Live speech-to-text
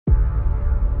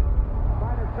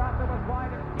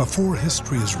Before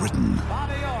history is written,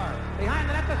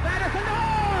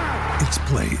 it's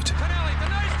played.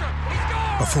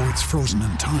 Before it's frozen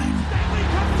in time,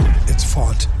 it's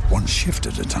fought one shift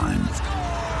at a time.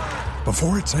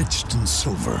 Before it's etched in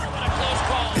silver,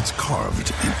 it's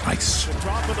carved in ice.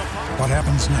 What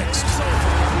happens next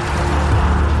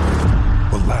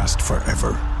will last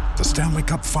forever. The Stanley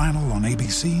Cup Final on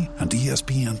ABC and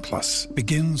ESPN Plus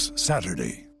begins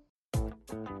Saturday.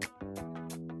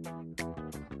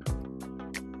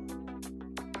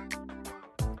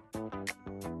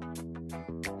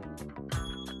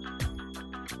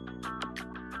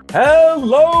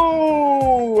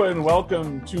 Hello and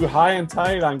welcome to High and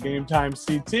Tight on Game Time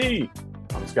CT.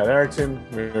 I'm Scott Erickson.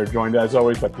 We're joined as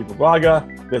always by Pete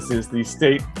Blaga. This is the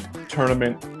state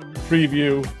tournament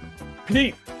preview.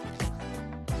 Pete,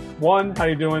 1, how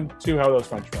you doing? 2, how are those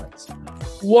French fries?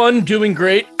 1, doing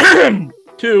great.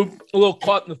 2, a little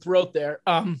caught in the throat there.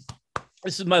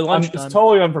 This is my lunch. I'm just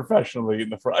totally unprofessionally eating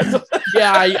the fries.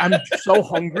 Yeah, I'm so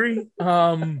hungry.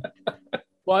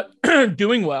 But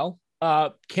doing well.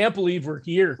 Can't believe we're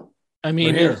here. I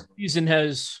mean, this season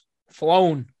has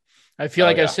flown. I feel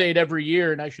I say it every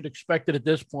year, and I should expect it at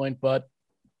this point. But,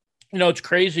 you know, it's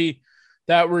crazy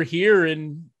that we're here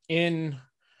in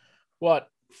what,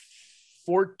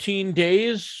 14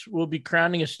 days we'll be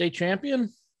crowning a state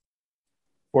champion.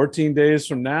 14 days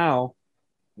from now,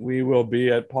 we will be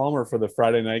at Palmer for the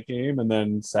Friday night game, and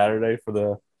then Saturday for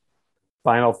the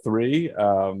Final 3.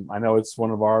 I know it's one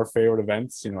of our favorite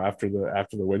events, you know, after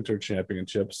the winter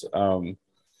championships.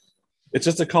 It's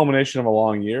just a culmination of a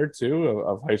long year too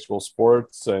of high school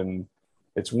sports, and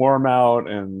it's warm out,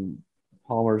 and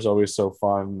Palmer's always so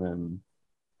fun. And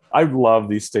I love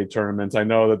these state tournaments. I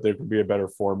know that there could be a better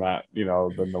format, you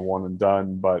know, than the one and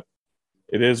done, but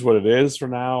it is what it is for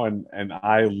now. And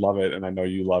I love it. And I know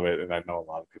you love it. And I know a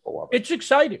lot of people love it. It's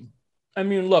exciting. I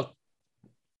mean, look,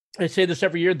 I say this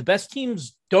every year. The best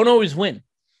teams don't always win.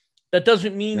 That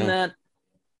doesn't mean that,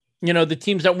 you know, the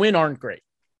teams that win aren't great.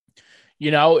 You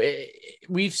know,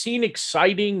 we've seen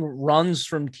exciting runs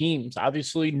from teams.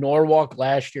 Obviously, Norwalk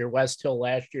last year, West Hill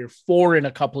last year, 4 in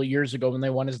a couple of years ago when they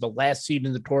won as the last seed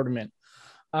in the tournament.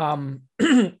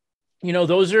 You know,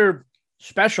 those are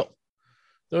special.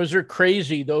 Those are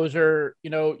crazy. Those are, you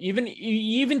know, you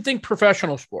even think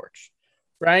professional sports,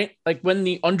 right? Like when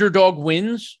the underdog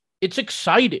wins, it's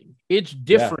exciting. It's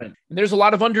different. And there's a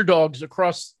lot of underdogs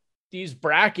across these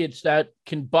brackets that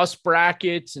can bust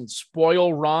brackets and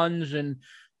spoil runs and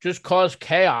just cause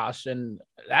chaos. And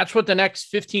that's what the next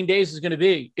 15 days is going to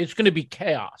be. It's going to be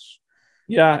chaos.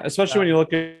 Yeah, especially when you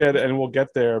look at it, and we'll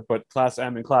get there, but Class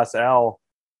M and Class L,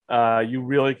 you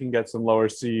really can get some lower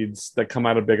seeds that come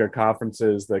out of bigger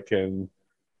conferences that can,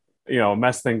 you know, not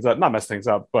mess things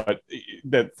up, but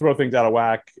that throw things out of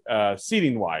whack,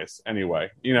 seeding wise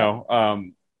anyway. You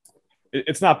know,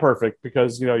 it's not perfect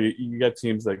because, you know, you get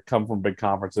teams that come from big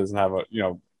conferences and have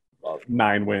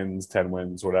 9 wins, 10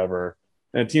 wins, whatever.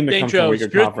 And a team that comes from a weaker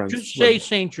conference. Just say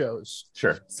St. Joe's.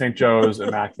 Sure. St. Joe's,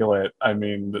 Immaculate. I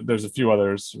mean, there's a few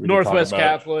others. Northwest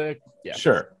Catholic. Yeah.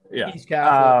 Sure. Yeah. East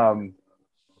Catholic.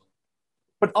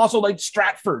 But also like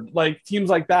Stratford, like teams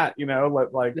like that, you know,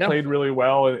 played really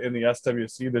well in the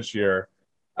SWC this year,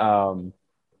 and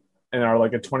are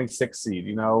like a 26 seed,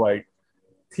 you know, like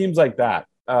teams like that.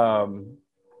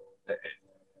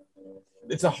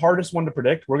 It's the hardest one to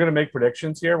predict. We're going to make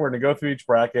predictions here. We're going to go through each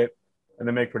bracket and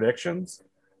then make predictions.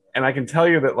 And I can tell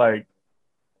you that, like,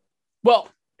 well,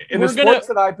 in the sports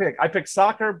that I pick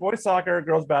soccer, boys soccer,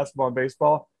 girls basketball, and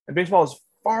baseball. And baseball is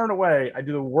far and away, I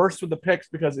do the worst with the picks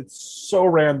because it's so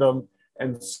random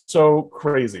and so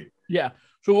crazy. Yeah.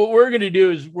 So what we're going to do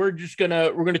is we're going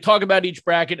to talk about each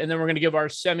bracket, and then we're going to give our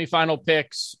semifinal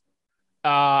picks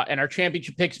and our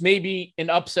championship picks, maybe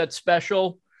an upset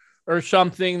special or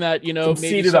something that, you know, some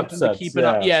maybe seeded something upsets. To keep it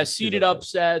up. Yeah. Seeded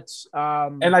upsets.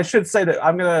 And I should say that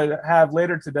I'm going to have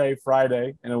later today,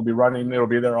 Friday, and it'll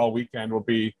be there all weekend. Will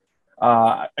be,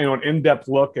 an in-depth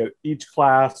look at each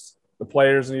class, the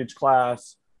players in each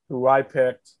class, who I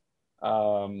picked,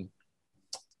 and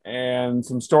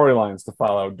some storylines to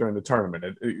follow during the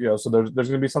tournament. So there's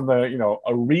going to be something, you know,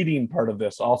 a reading part of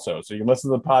this also. So you can listen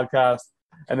to the podcast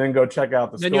and then go check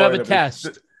out the story. Then you have a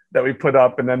test that we put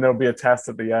up, and then there'll be a test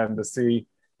at the end to see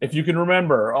if you can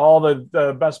remember all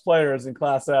the best players in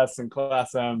Class S and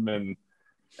Class M and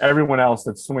everyone else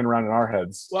that's swimming around in our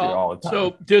heads all the time.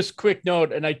 So just quick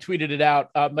note, and I tweeted it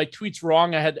out. My tweet's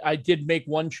wrong. I did make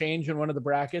one change in one of the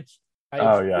brackets. I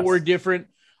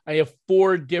have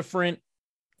 4 different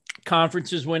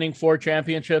conferences winning 4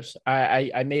 championships.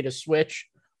 I made a switch.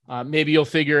 Maybe you'll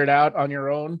figure it out on your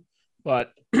own.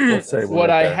 But what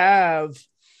I have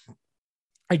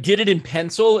I did it in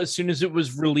pencil as soon as it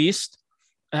was released,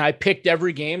 and I picked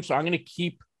every game. So I'm going to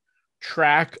keep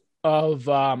track of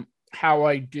how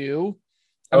I do.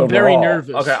 I'm very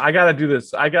nervous. Okay, I got to do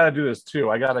this. I got to do this too.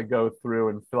 I got to go through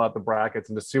and fill out the brackets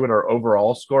and to see what our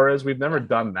overall score is. We've never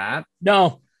done that.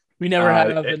 No, we never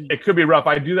have. It could be rough.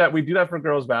 I do that. We do that for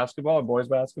girls basketball and boys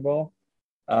basketball.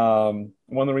 One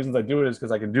of the reasons I do it is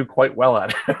because I can do quite well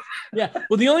at it. Yeah.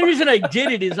 Well, the only reason I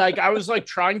did it is like I was like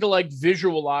trying to like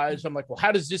visualize. I'm like, well,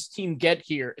 how does this team get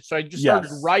here? So I just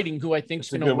started writing who I think's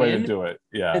going to win. Way to do it.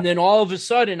 Yeah. And then all of a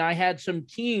sudden, I had some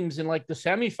teams in like the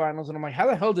semifinals, and I'm like, how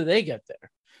the hell did they get there?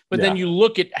 But then you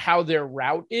look at how their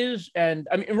route is, and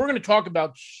I mean, and we're going to talk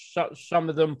about some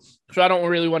of them, so I don't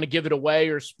really want to give it away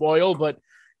or spoil. But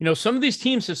you know, some of these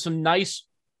teams have some nice,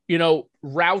 you know,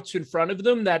 routes in front of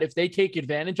them that if they take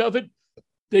advantage of it,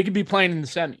 they could be playing in the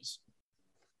semis.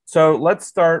 So let's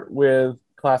start with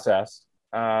Class S,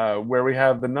 where we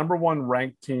have the number one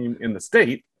ranked team in the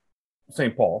state,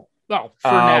 St. Paul. Well,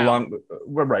 for now.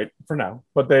 We're right, for now.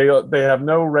 But they have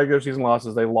no regular season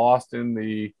losses. They lost in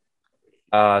the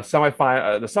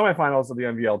semifinals of the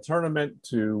NVL tournament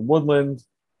to Woodland.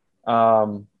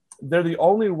 They're the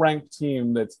only ranked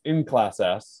team that's in Class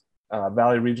S.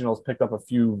 Valley Regionals picked up a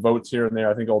few votes here and there.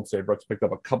 I think Old Saybrook's picked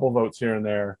up a couple votes here and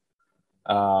there,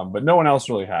 but no one else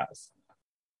really has.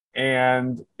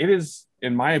 And it is,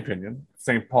 in my opinion,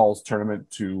 St. Paul's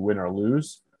tournament to win or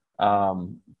lose.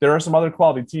 There are some other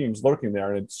quality teams lurking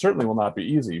there, and it certainly will not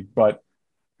be easy. But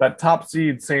that top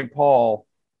seed, St. Paul,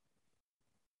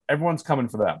 everyone's coming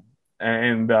for them.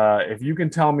 And if you can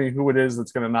tell me who it is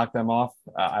that's going to knock them off,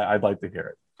 I'd like to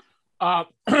hear it.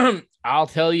 I'll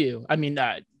tell you. I mean,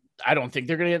 I don't think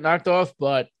they're going to get knocked off,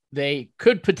 but they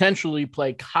could potentially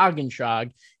play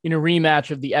Coggeshall in a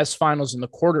rematch of the S finals and the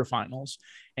quarterfinals.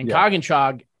 And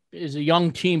Coggeshall is a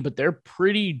young team, but they're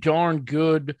pretty darn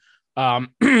good.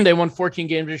 They won 14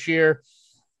 games this year.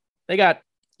 They got,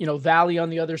 you know, Valley on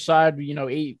the other side, you know,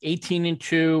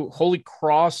 18-2. Holy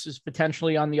Cross is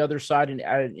potentially on the other side, an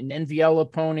NVL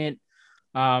opponent.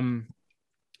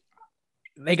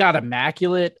 They got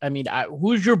Immaculate. I mean,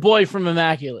 who's your boy from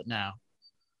Immaculate now?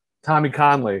 Tommy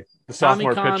Conley, the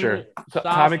sophomore pitcher.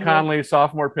 Tommy Conley,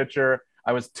 sophomore pitcher.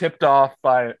 I was tipped off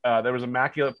by there was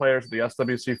Immaculate players at the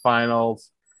SWC finals,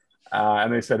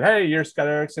 and they said, "Hey, you're Scott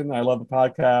Erickson. I love the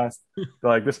podcast." They're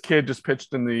like, "This kid just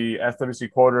pitched in the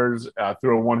SWC quarters,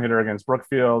 threw a one-hitter against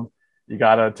Brookfield. You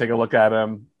got to take a look at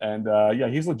him." And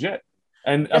he's legit.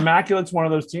 And Immaculate's one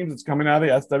of those teams that's coming out of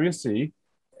the SWC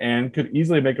and could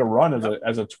easily make a run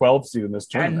as a 12 seed in this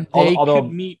tournament.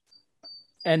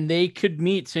 And they could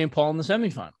meet St. Paul in the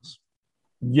semifinals.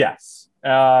 Yes.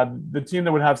 The team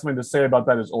that would have something to say about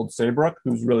that is Old Saybrook,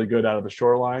 who's really good out of the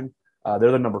Shoreline. They're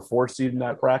the number 4 seed in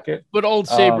that bracket. But Old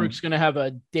Saybrook's going to have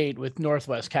a date with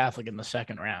Northwest Catholic in the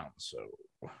second round. So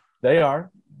they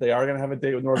are going to have a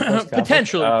date with Northwest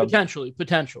Catholic.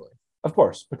 Potentially. Of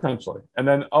course, potentially. And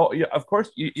then, of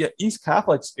course, East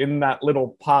Catholic's in that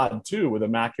little pod too, with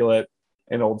Immaculate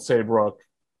and Old Saybrook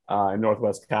and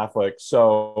Northwest Catholic.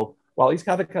 So while East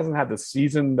Catholic hasn't had the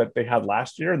season that they had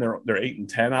last year, and they're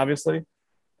 8-10, obviously,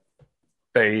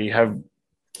 they have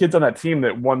kids on that team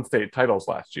that won state titles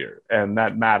last year, and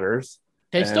that matters.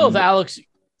 They still have Alex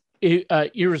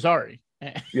Irizarry.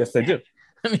 Yes, they do.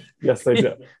 Yes, they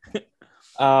do.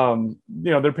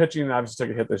 Their pitching obviously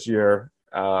took a hit this year,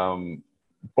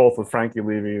 both with Frankie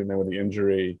leaving and then with the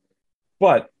injury,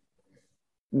 but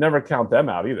never count them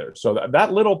out either. So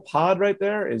that little pod right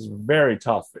there is very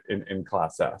tough in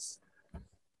Class S.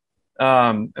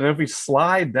 And if we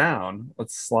slide down,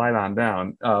 let's slide on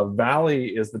down. Valley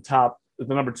is the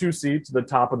number 2 seed to the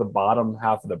top of the bottom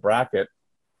half of the bracket.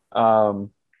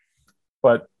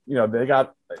 But they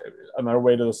got another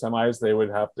way to the semis. They would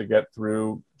have to get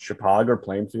through Chicago or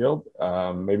Plainfield,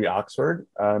 maybe Oxford,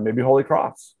 maybe Holy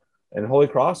Cross. And Holy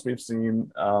Cross, we've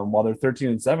seen while they're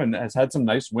 13-7, has had some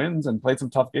nice wins and played some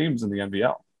tough games in the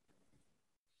NVL.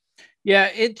 Yeah,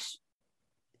 it's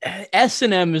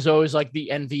S&M is always like the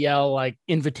NVL, like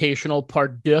invitational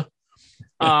part deux,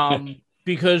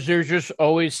 because there's just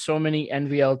always so many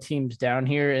NVL teams down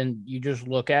here, and you just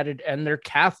look at it, and they're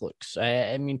Catholics.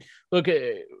 I mean, look,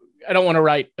 I don't want to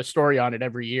write a story on it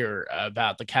every year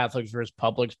about the Catholics versus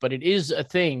publics, but it is a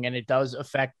thing, and it does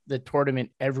affect the tournament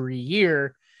every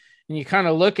year. And you kind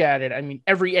of look at it. I mean,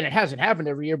 and it hasn't happened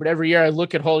every year, but every year I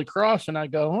look at Holy Cross and I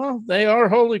go, well, they are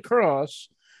Holy Cross,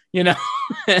 and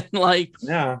like,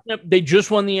 yeah, they just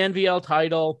won the NVL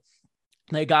title.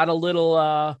 They got a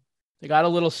little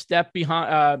step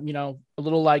behind, a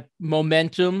little like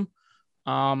momentum.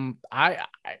 I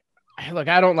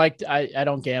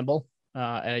don't gamble.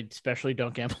 I especially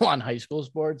don't gamble on high school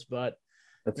sports, but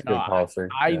That's You a know, good policy.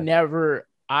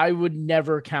 I would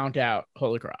never count out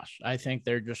Holy Cross. I think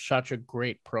they're just such a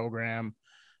great program.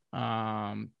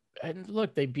 And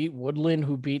look, they beat Woodland,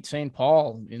 who beat St.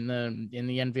 Paul in the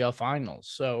NVL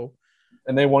finals. So,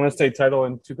 And they won a state title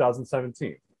in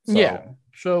 2017. So, yeah.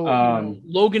 So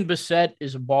Logan Bissett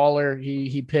is a baller.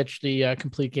 He pitched the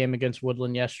complete game against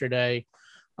Woodland yesterday.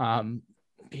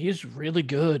 He's really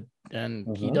good,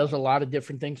 and he does a lot of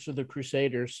different things for the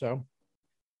Crusaders. So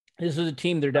this is a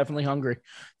team. They're definitely hungry.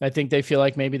 I think they feel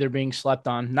like maybe they're being slept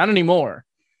on. Not anymore,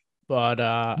 but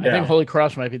I think Holy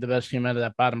Cross might be the best team out of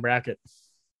that bottom bracket.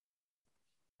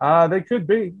 They could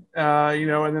be,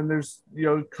 and then there's,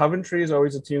 Coventry is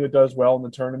always a team that does well in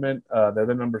the tournament. They're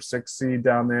the number 6 seed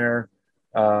down there.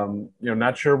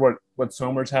 Not sure what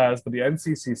Somers has, but the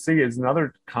NCCC is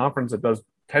another conference that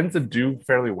tends to do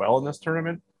fairly well in this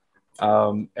tournament.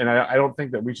 And I don't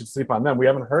think that we should sleep on them. We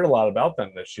haven't heard a lot about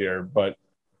them this year, but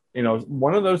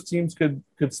one of those teams could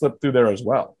slip through there as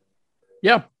well.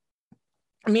 Yeah.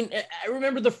 I mean, I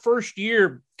remember the first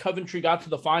year Coventry got to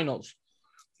the finals.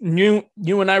 You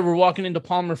and I were walking into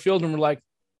Palmer Field and we're like,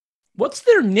 what's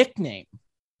their nickname?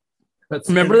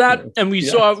 Remember that? And we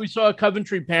saw a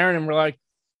Coventry parent and we're like,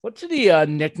 what's the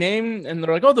nickname? And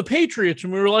they're like, oh, the Patriots.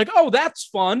 And we were like, oh, that's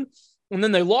fun. And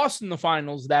then they lost in the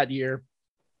finals that year.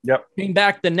 Yep. Came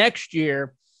back the next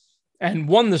year and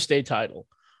won the state title.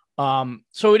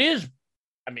 So it is,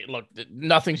 I mean, look,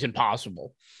 nothing's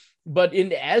impossible. But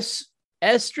in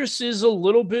Esdras is a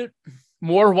little bit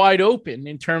more wide open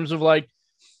in terms of like,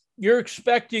 you're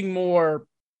expecting more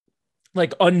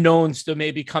like unknowns to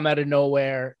maybe come out of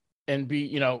nowhere and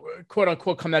be, quote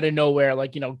unquote, come out of nowhere,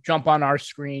 like, jump on our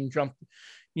screen, jump,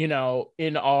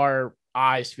 in our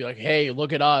eyes to be like, hey,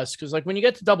 look at us. Cause like when you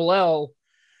get to double L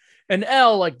and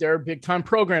L, like there are big time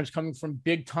programs coming from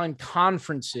big time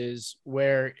conferences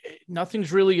where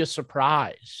nothing's really a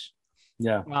surprise.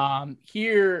 Yeah.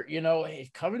 Here,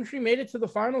 if Coventry made it to the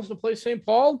finals to play St.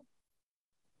 Paul,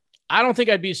 I don't think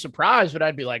I'd be surprised, but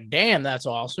I'd be like, damn, that's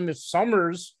awesome. If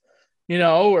Somers,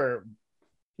 or,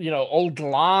 Old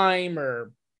Lyme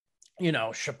or,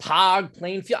 Chapag,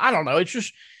 Plainfield, I don't know.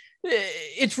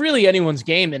 It's really anyone's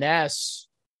game in S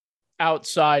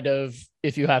outside of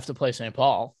if you have to play St.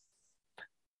 Paul.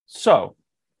 So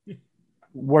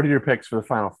what are your picks for the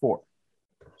Final Four?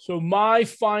 So my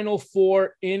Final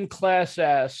Four in Class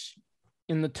S,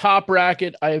 in the top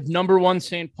bracket, I have number 1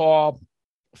 St. Paul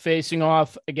facing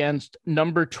off against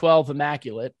number 12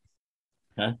 Immaculate.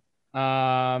 Okay.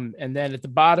 And then at the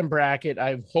bottom bracket, I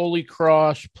have Holy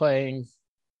Cross playing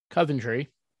Coventry.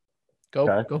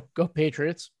 Go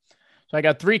Patriots. So I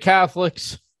got 3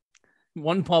 Catholics,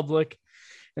 1 public.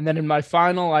 And then in my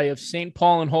final, I have St.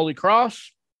 Paul and Holy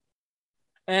Cross.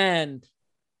 And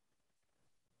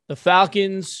the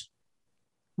Falcons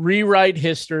rewrite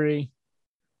history,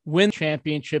 win the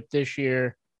championship this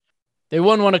year. They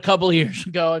won one a couple of years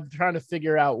ago. I'm trying to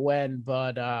figure out when,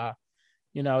 but,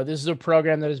 this is a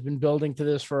program that has been building to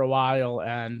this for a while.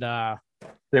 And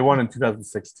they won in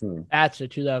 2016. That's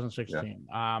it, 2016.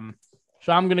 Yeah.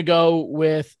 So I'm going to go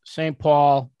with St.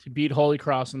 Paul to beat Holy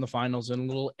Cross in the finals in a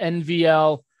little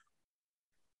NVL,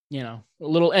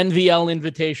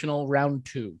 invitational round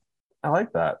 2. I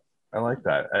like that.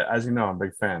 As you know, I'm a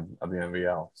big fan of the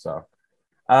NVL. So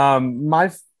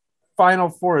my Final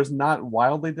Four is not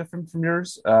wildly different from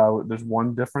yours. There's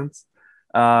one difference.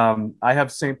 I have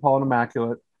St. Paul and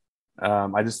Immaculate.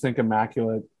 I just think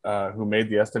Immaculate, who made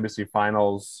the SWC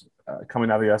finals,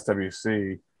 coming out of the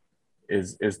SWC,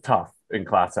 is tough in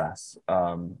Class S.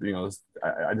 I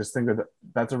just think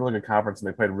that's a really good conference,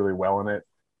 and they played really well in it,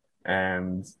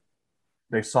 and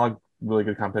they saw really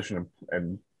good competition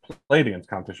and played against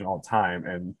competition all the time.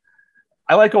 And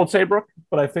I like Old Saybrook,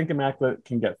 but I think Immaculate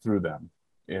can get through them.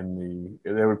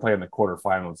 They would play in the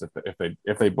quarterfinals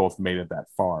if they both made it that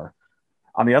far.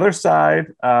 On the other side,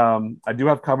 I do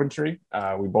have Coventry.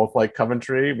 We both like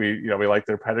Coventry. We like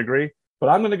their pedigree, but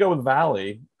I'm going to go with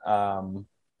Valley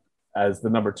as the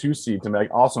number 2 seed to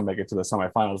also make it to the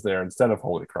semifinals there instead of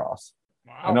Holy Cross.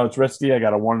 Wow. I know it's risky. I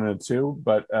got a 1 and a 2,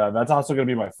 but that's also going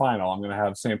to be my final. I'm going to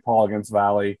have St. Paul against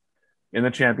Valley in the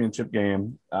championship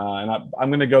game, and I'm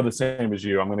going to go the same as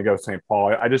you. I'm going to go St.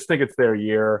 Paul. I just think it's their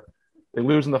year. They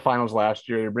lose in the finals last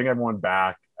year. They bring everyone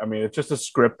back. I mean, it's just a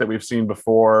script that we've seen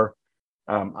before.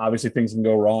 Obviously, things can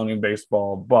go wrong in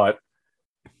baseball, but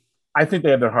I think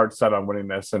they have their heart set on winning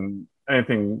this, and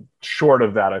anything short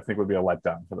of that, I think, would be a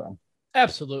letdown for them.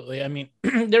 Absolutely. I mean,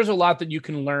 there's a lot that you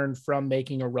can learn from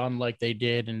making a run like they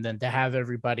did, and then to have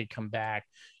everybody come back.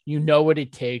 You know what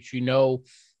it takes. You know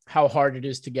how hard it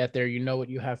is to get there. You know what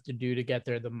you have to do to get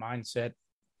there, the mindset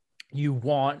you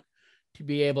want to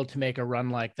be able to make a run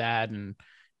like that. And,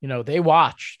 they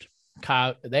watched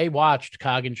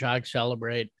Coggin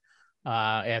celebrate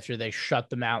after they shut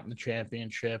them out in the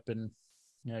championship. And,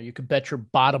 you could bet your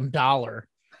bottom dollar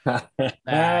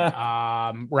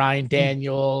that Ryan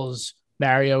Daniels,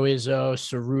 Mario Izzo,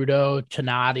 Ceruto,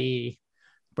 Tonati,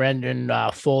 Brendan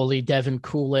Foley, Devin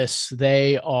Koulis,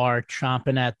 they are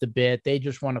chomping at the bit. They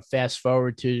just want to fast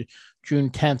forward to June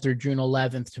 10th or June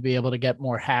 11th to be able to get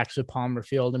more hacks at Palmer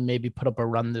Field and maybe put up a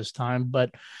run this time.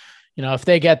 But, if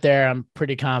they get there, I'm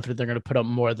pretty confident they're going to put up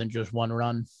more than just one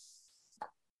run.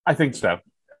 I think so.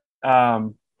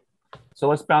 So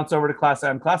let's bounce over to Class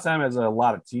M. Class M has a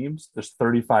lot of teams. There's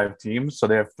 35 teams, so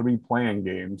they have 3 playing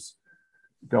games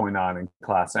going on in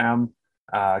Class M.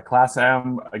 Class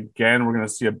M, again, we're going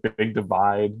to see a big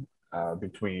divide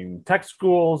between tech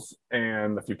schools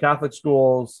and a few Catholic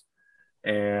schools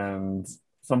and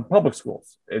some public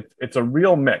schools. It's a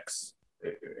real mix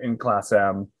in Class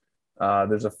M.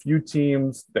 There's a few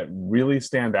teams that really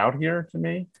stand out here to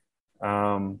me.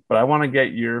 But I want to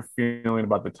get your feeling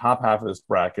about the top half of this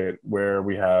bracket where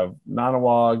we have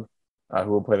Nonawag, who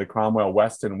will play the Cromwell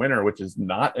Weston winner, which is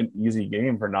not an easy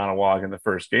game for Nonawag in the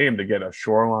first game to get a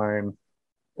Shoreline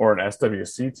or an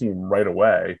SWC team right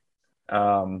away.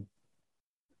 And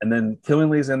then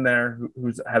Killingly's in there,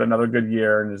 who's had another good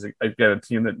year and is, again, a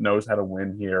team that knows how to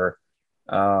win here.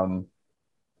 And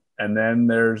then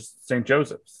there's St.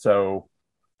 Joseph's.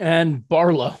 And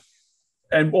Barlow.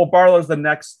 And Barlow's the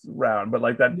next round, but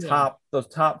like those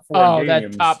top 4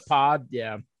 games. That top pod,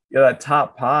 yeah. Yeah, that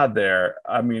top pod there.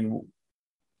 I mean,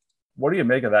 what do you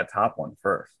make of that top one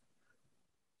first?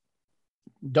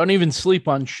 Don't even sleep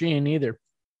on Sheehan either.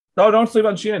 No, don't sleep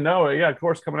on Sheehan. No, yeah, of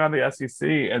course, coming out of the SEC,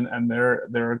 and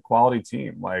they're a quality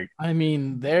team. Like, I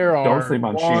mean, don't sleep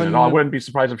on Sheehan at all. I wouldn't be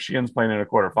surprised if Sheehan's playing in a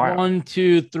quarterfinal. 1,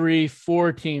 2, 3,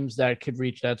 4 teams that could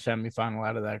reach that semifinal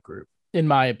out of that group, in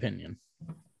my opinion.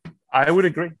 I would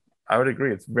agree.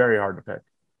 It's very hard to pick.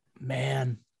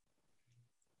 Man.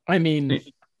 I mean,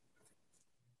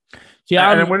 yeah,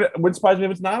 and it wouldn't surprise me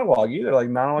if it's Nonawag either. Like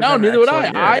Nonawag. No, neither would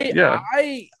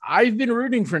I. I've been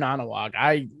rooting for Nonawag.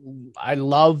 I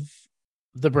love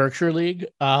the Berkshire League.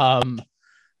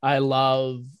 I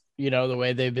love, the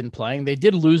way they've been playing. They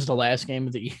did lose the last game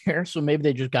of the year, so maybe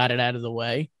they just got it out of the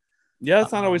way. Yeah,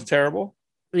 it's not always terrible.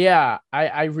 Yeah,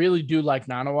 I really do like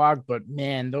Nonawag, but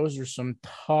man, those are some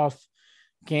tough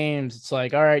games. It's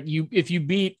like, all right, if you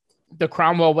beat the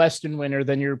Cromwell Weston winner,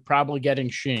 then you're probably getting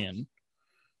Sheehan.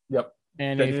 Yep.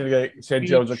 And then if you get St.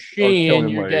 Joe's or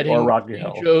you're getting or Rocky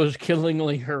Hill. Joe's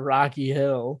Killingly or Rocky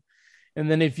Hill. And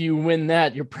then if you win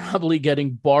that, you're probably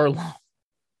getting Barlow.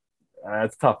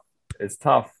 That's tough. It's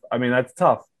tough. I mean, that's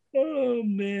tough. Oh,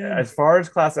 man. As far as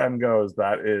Class M goes,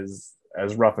 that is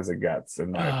as rough as it gets,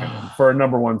 in my opinion, for a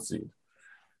number 1 seed.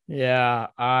 Yeah.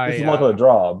 It's luck of the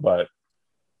draw, but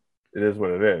it is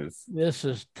what it is. This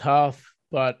is tough.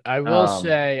 But I will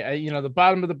say, the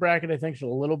bottom of the bracket, I think, is a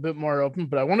little bit more open.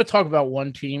 But I want to talk about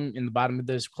one team in the bottom of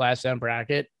this Class M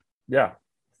bracket. Yeah,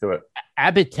 let's do it.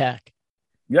 Abbott Tech.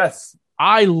 Yes.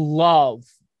 I love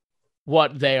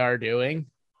what they are doing.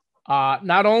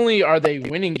 Not only are they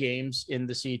winning games in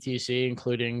the CTC,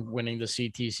 including winning the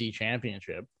CTC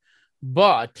championship,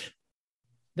 but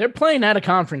they're playing out of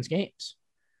conference games.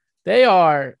 They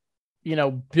are,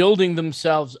 building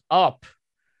themselves up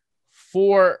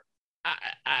for –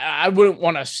 I wouldn't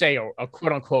want to say a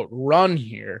quote-unquote run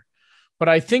here, but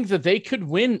I think that they could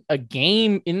win a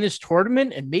game in this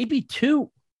tournament and maybe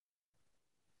 2.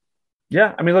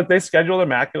 Yeah, I mean, look, they scheduled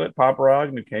Immaculate,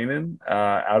 Paparag, New Canaan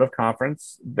out of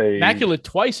conference. Immaculate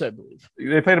twice, I believe.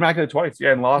 They played Immaculate twice,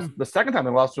 yeah, and lost. The second time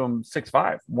they lost to them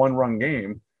 6-5, 1-run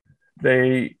game.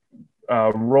 They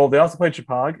rolled. They also played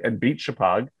Chippewa and beat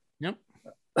Chippewa. Yep.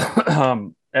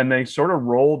 And they sort of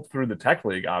rolled through the Tech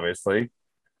League, obviously.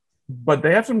 But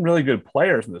they have some really good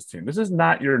players in this team. This is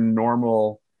not your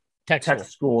normal tech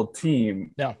school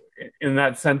team. No. In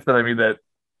that sense that, I mean, that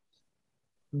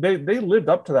they lived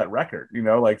up to that record,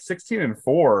 like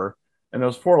 16-4, and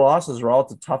those 4 losses are all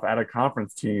to tough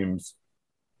out-of-conference teams.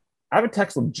 Abbott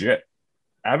Tech's legit.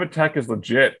 Abbott Tech is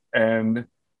legit, and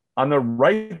on the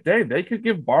right day, they could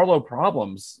give Barlow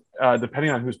problems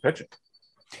depending on who's pitching.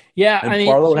 Yeah, and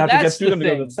Barlow would have to get through them to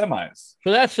go to the semis.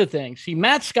 So that's the thing. See,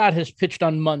 Matt Scott has pitched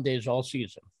on Mondays all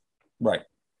season. Right.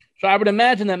 So I would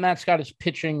imagine that Matt Scott is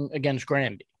pitching against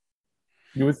Granby.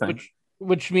 You would think.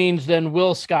 Which means then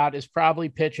Will Scott is probably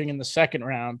pitching in the second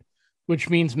round, which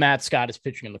means Matt Scott is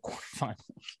pitching in the quarterfinals.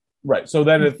 Right. So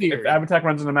then if Abbott Tech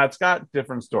runs into Matt Scott,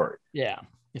 different story. Yeah.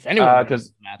 If anyone,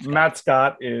 because Matt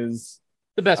Scott is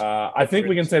the best. I think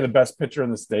we can say the best pitcher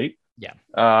in the state.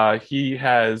 He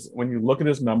has, when you look at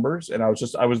his numbers, and I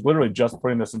was literally just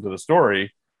putting this into the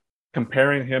story,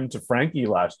 comparing him to Frankie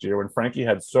last year when Frankie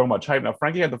had so much hype. Now,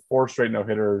 Frankie had the 4 straight no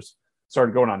hitters,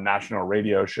 started going on national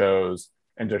radio shows,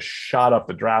 and just shot up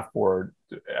the draft board,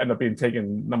 ended up being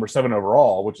taken number 7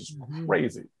 overall, which is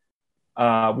crazy.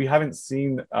 We haven't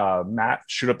seen Matt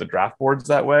shoot up the draft boards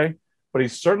that way, but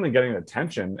he's certainly getting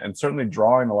attention and certainly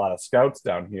drawing a lot of scouts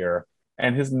down here.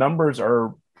 And his numbers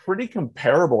are pretty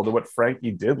comparable to what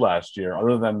Frankie did last year,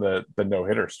 other than the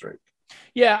no-hitter streak.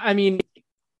 Yeah, I mean,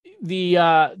 the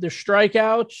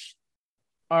strikeouts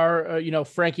are,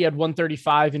 Frankie had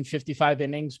 135 in 55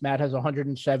 innings. Matt has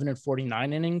 107 in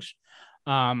 49 innings.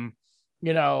 And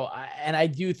I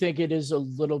do think it is a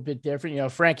little bit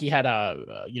different. Frankie had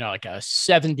like a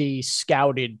 70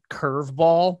 scouted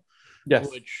curveball, yes,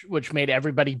 which made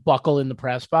everybody buckle in the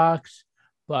press box.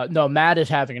 But no, Matt is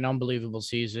having an unbelievable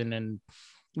season. And,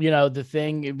 the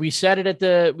thing, we said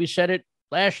it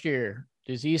last year.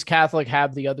 Does East Catholic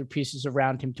have the other pieces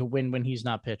around him to win when he's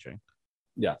not pitching?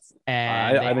 Yes.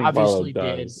 And I think obviously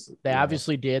did. They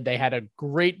obviously did. They had a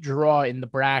great draw in the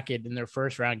bracket in their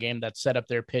first round game that set up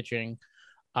their pitching,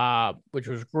 which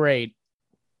was great.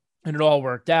 And it all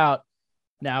worked out.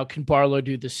 Now, can Barlow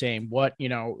do the same?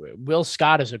 Will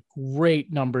Scott is a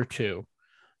great number 2.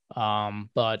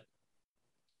 But,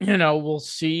 we'll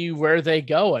see where they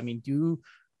go. I mean,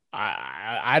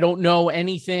 I don't know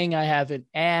anything. I haven't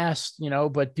asked,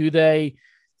 but do they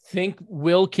think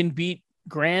Will can beat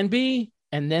Granby?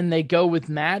 And then they go with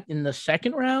Matt in the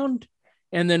second round,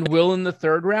 and then Will in the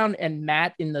third round, and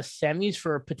Matt in the semis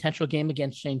for a potential game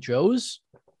against St. Joe's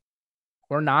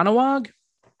or Nanawag?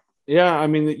 Yeah, I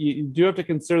mean, you do have to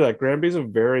consider that Granby's a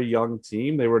very young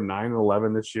team. They were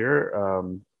 9-11 this year.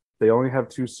 They only have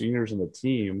 2 seniors in the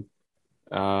team.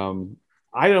 I'm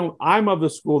of the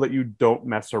school that you don't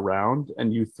mess around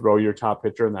and you throw your top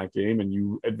pitcher in that game and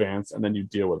you advance and then you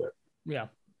deal with it. Yeah.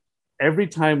 Every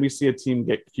time we see a team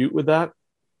get cute with that,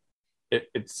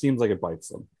 it seems like it bites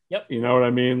them. Yep. You know what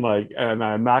I mean? Like, and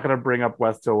I'm not going to bring up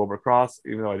West Hill Overcross,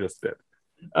 even though I just did.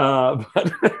 But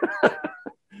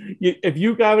if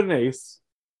you got an ace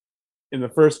in the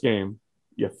first game,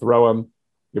 you throw him,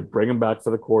 you bring him back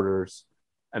for the quarters,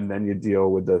 and then you deal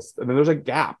with this. And then there's a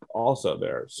gap also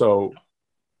there. So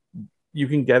you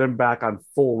can get him back on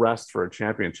full rest for a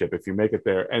championship if you make it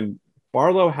there. And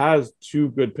Barlow has 2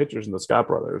 good pitchers in the Scott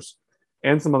brothers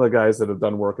and some other guys that have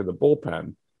done work in the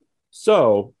bullpen.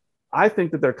 So I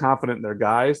think that they're confident in their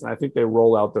guys, and I think they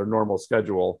roll out their normal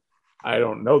schedule. I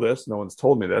don't know this. No one's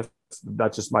told me this.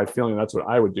 That's just my feeling. That's what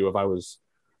I would do if I was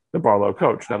the Barlow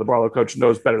coach. Now, the Barlow coach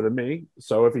knows better than me,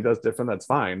 so if he does different, that's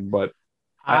fine. But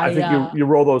I think you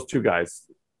roll those 2 guys.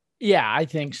 Yeah, I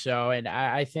think so. And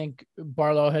I think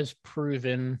Barlow has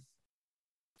proven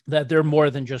that they're more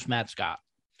than just Matt Scott.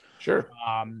 Sure.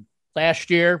 Last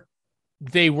year,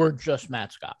 they were just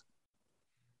Matt Scott.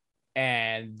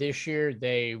 And this year,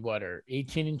 they are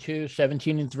 18-2,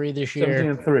 17-3 this year.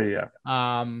 17-3,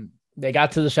 yeah. They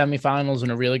got to the semifinals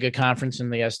in a really good conference in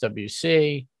the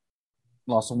SWC.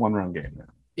 Lost a 1-run game.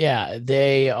 Yeah,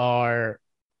 they are.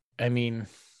 I mean,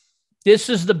 this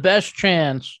is the best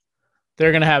chance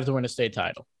they're going to have to win a state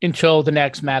title until the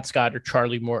next Matt Scott or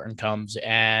Charlie Morton comes.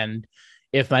 And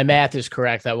if my math is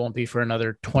correct, that won't be for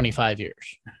another 25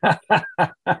 years.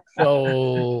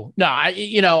 So,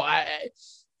 no,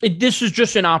 this is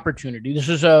just an opportunity. This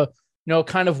is a,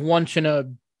 kind of once in a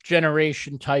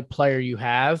generation type player you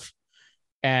have.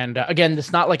 And again,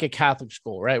 it's not like a Catholic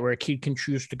school, right, where a kid can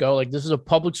choose to go. Like, this is a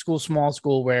public school, small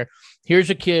school, where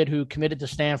here's a kid who committed to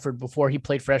Stanford before he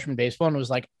played freshman baseball and was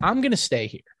like, I'm going to stay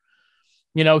here.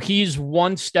 He's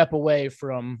one step away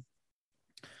from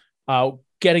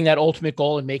getting that ultimate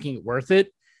goal and making it worth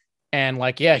it. And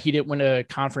he didn't win a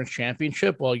conference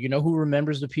championship. Well, who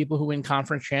remembers the people who win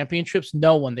conference championships?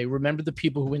 No one. They remember the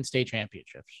people who win state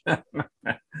championships.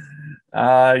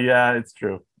 Yeah, it's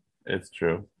true. It's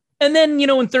true. And then,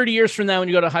 in 30 years from now, when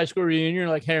you go to high school reunion, you're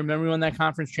like, hey, remember we won that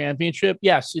conference championship?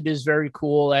 Yes, it is very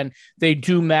cool. And they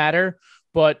do matter.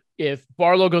 But if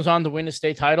Barlow goes on to win a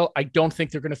state title, I don't think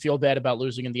they're going to feel bad about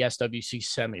losing in the SWC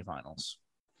semifinals.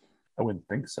 I wouldn't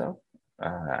think so.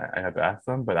 I have to ask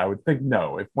them, but I would think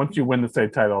no. If once you win the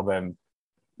state title, then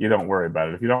you don't worry about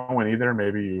it. If you don't win either,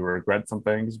 maybe you regret some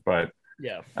things. But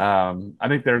yeah, I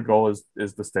think their goal is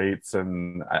the states,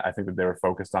 and I think that they were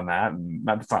focused on that, and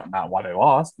that's not why they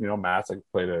lost. Mass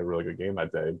played a really good game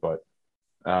that day, but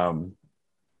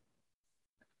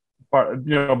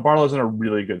Barlow's in a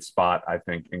really good spot, I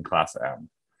think, in Class M.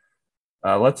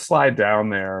 Let's slide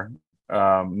down there.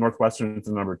 Northwestern is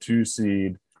the number 2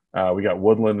 seed. We got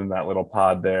Woodland in that little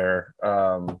pod there.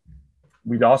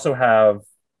 we'd also have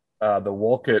the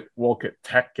Wolcott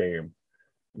Tech game,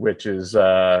 which is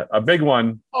a big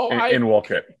one in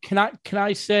Wolcott. Can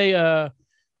I say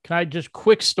can I just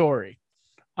quick story?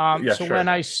 Yeah, so sure. when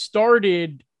I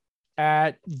started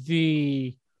at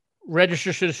the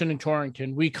Registered Citizen in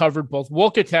Torrington, we covered both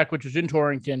Wolcott Tech, which is in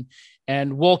Torrington,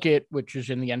 and Wolcott, which is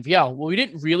in the NVL. Well, we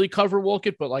didn't really cover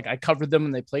Wolcott, but like I covered them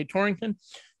when they played Torrington.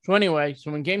 So anyway,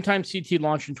 so when Game Time CT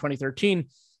launched in 2013,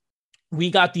 we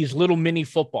got these little mini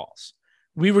footballs.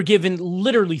 We were given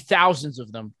literally thousands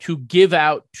of them to give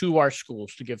out to our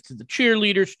schools, to give to the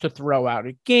cheerleaders, to throw out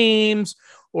at games,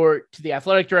 or to the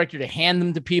athletic director to hand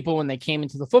them to people when they came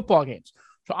into the football games.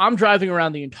 So I'm driving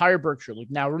around the entire Berkshire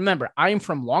League. Now, remember, I am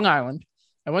from Long Island.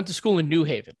 I went to school in New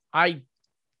Haven. I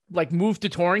moved to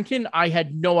Torrington. I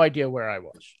had no idea where I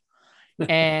was.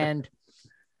 And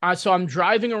so I'm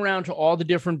driving around to all the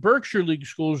different Berkshire League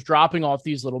schools, dropping off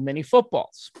these little mini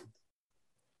footballs.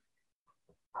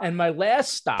 And my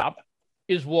last stop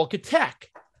is Wolcott Tech,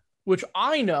 which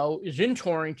I know is in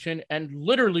Torrington and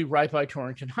literally right by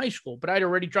Torrington High School. But I'd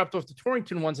already dropped off the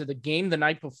Torrington ones at the game the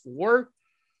night before.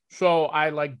 So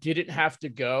I didn't have to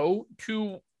go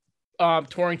to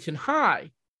Torrington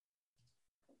High.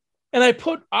 And I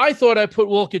thought I put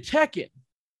Wolcott Tech in.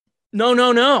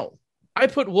 No. I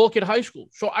put Wolcott High School.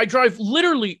 So I drive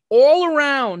literally all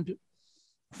around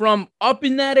from up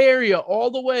in that area, all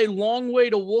the way, long way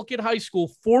to Wolcott High School,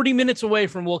 40 minutes away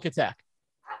from Wolcott Tech.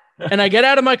 And I get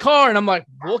out of my car and I'm like,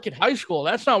 Wolcott High School,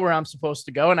 that's not where I'm supposed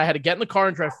to go. And I had to get in the car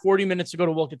and drive 40 minutes to go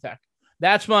to Wolcott Tech.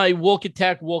 That's my Wolcott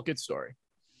Tech, Wolcott story.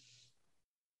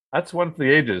 That's one for the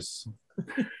ages.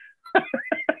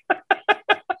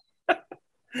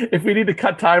 If we need to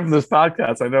cut time from this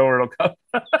podcast, I know where it'll come.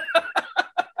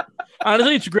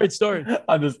 Honestly, it's a great story.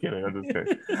 I'm just kidding.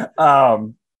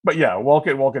 But yeah,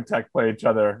 Wolcott Tech play each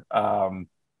other. I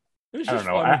don't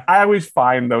know. I always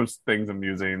find those things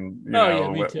amusing.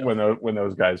 When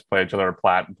those guys play each other,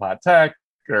 Platt and Platt Tech,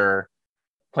 or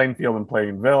Plainfield and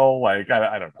Plainville. Like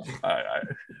I don't know.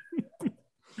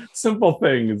 Simple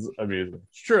things amusing.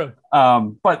 It's true.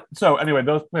 But so anyway,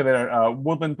 those play there.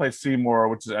 Woodland plays Seymour,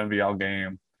 which is an NVL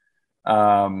game.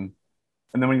 And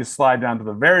then when you slide down to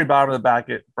the very bottom of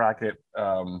the bracket,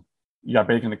 you got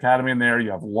Bacon Academy in there.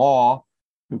 You have Law,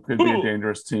 who could be a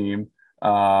dangerous team.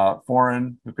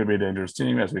 Foreign, who could be a dangerous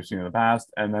team, as we've seen in the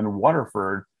past. And then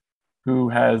Waterford, who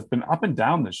has been up and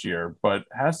down this year, but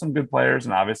has some good players.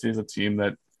 And obviously is a team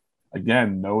that,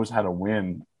 again, knows how to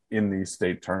win in these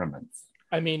state tournaments.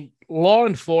 I mean, Law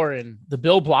and Foreign, the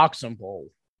Bill Bloxham Bowl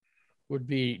would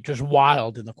be just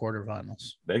wild in the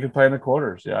quarterfinals. They could play in the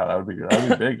quarters. Yeah, that would be good. That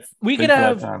would be big. we could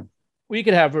have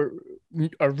a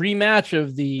rematch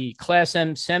of the Class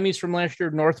M semis from last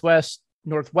year.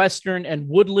 Northwestern and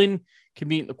Woodland can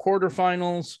meet in the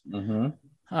quarterfinals.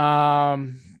 Mm-hmm.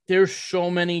 There's so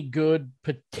many good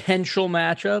potential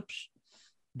matchups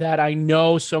that I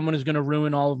know someone is going to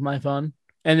ruin all of my fun.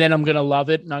 And then I'm going to love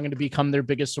it, and I'm going to become their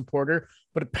biggest supporter.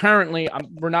 But apparently,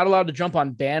 we're not allowed to jump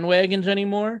on bandwagons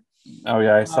anymore. Oh,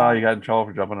 yeah. I saw you got in trouble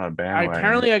for jumping on a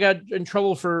bandwagon. I got in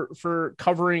trouble for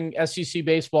covering SEC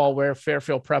baseball where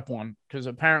Fairfield Prep won, because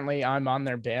apparently I'm on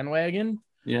their bandwagon.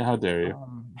 Yeah, how dare you?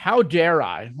 How dare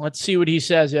I? Let's see what he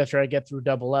says after I get through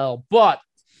Double L. But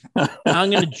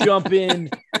I'm going to jump in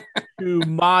to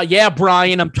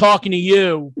Brian, I'm talking to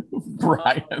you.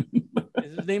 Brian.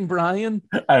 Is his name Brian?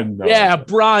 I have no idea.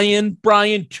 Brian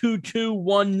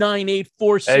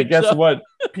 2219846. Hey, guess what?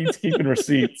 Pete's keeping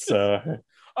receipts. Oh,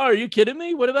 are you kidding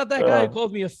me? What about that guy who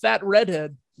called me a fat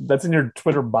redhead? That's in your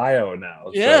Twitter bio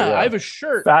now. Yeah, I have a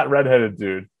shirt. Fat redheaded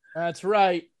dude. That's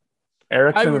right.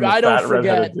 Erickson and the fat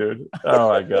redheaded dude. Oh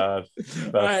my god.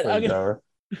 That's all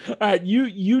right,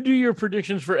 you do your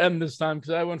predictions for M this time,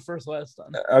 because I went first last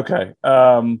time. Okay.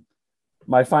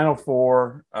 My final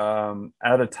four, out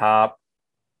of the top,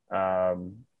 I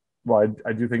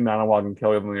do think Nanawagan and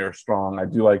Killian are strong. I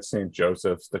do like St.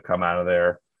 Joseph's to come out of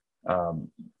there.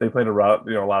 They played a lot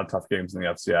of tough games in the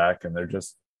FCIAC, and they're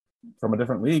just from a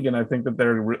different league. And I think that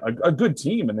they're a good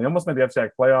team, and they almost made the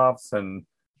FCIAC playoffs. And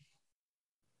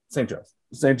St.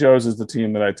 Joe's is the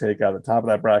team that I take out of the top of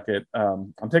that bracket.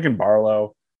 I'm taking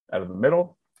Barlow out of the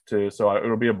middle so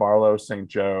it'll be a Barlow St.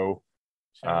 Joe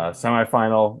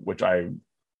semifinal, which I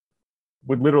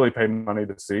would literally pay money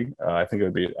to see. I think it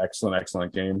would be an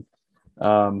excellent game.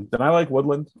 Then I like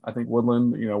Woodland. I think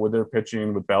Woodland, with their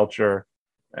pitching, with Belcher,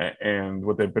 and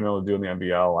what they've been able to do in the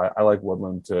NBL, I like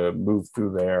Woodland to move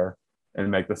through there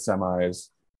and make the semis.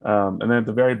 And then at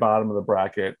the very bottom of the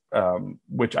bracket,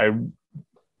 which I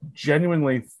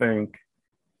genuinely think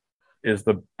is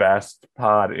the best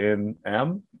pod in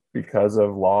M, because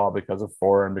of Law, because of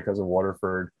Foreign, because of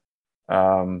Waterford.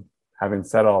 Having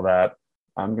said all that,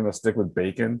 I'm going to stick with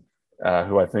Bacon,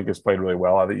 who I think has played really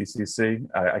well at the ECC.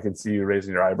 I can see you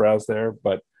raising your eyebrows there,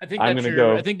 but I think I'm that's going to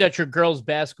go. I think that's your girls'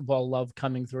 basketball love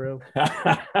coming through.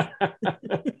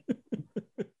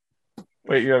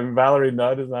 Wait, you have Valerie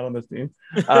Nudd is not on this team.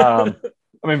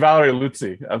 Valerie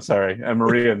Luzzi. I'm sorry, and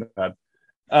Maria Nudd.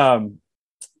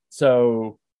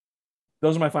 So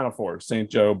those are my final four: St.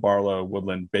 Joe, Barlow,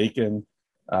 Woodland, Bacon.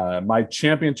 My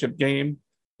championship game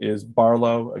is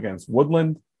Barlow against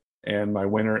Woodland, and my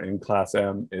winner in Class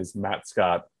M is Matt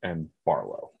Scott and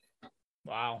Barlow.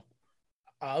 Wow.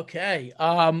 Okay.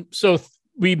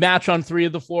 We match on 3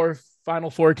 of the final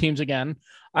 4 teams again.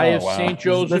 I have St.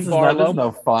 Joe's and Barlow. This is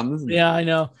no fun. Yeah, I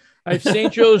know. I have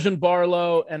St. Joe's and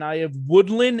Barlow, and I have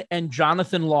Woodland and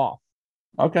Jonathan Law.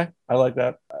 Okay, I like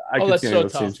that. I can see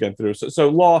those teams getting through. So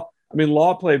Law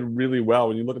played really well.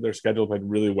 When you look at their schedule, played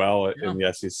really well in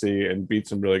the SEC and beat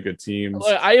some really good teams.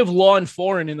 I have Law and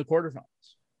Foreign in the quarterfinals.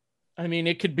 I mean,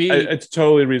 it could be. It's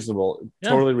totally reasonable.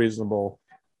 Totally reasonable.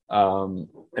 And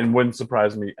wouldn't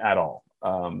surprise me at all.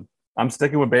 I'm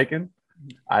sticking with Bacon.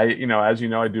 As you know,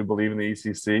 I do believe in the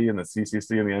ECC and the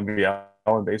CCC and the NBL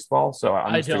and baseball. So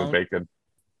I'm going to stick with Bacon.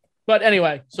 But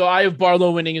anyway, so I have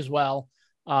Barlow winning as well.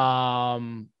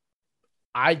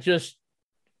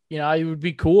 It would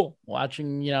be cool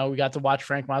watching, we got to watch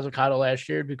Frank Mazzucato last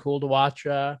year. It'd be cool to watch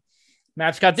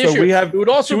Matt Scott this year. It would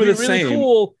also be really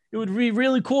cool. It would be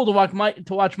really cool to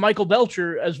watch Michael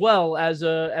Belcher as well as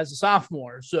a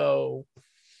sophomore. So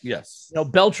yes,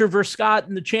 Belcher versus Scott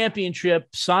in the championship,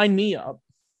 sign me up.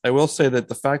 I will say that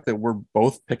the fact that we're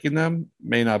both picking them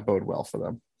may not bode well for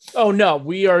them. Oh no,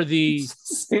 we are the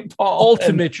St. Paul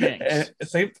ultimate jinx.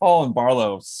 St. Paul and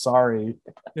Barlow. Sorry.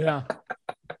 Yeah.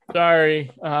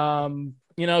 Sorry.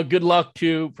 Good luck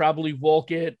to probably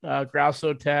Wolcott,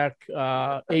 Grosso Tech,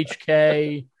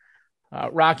 HK,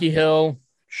 Rocky Hill,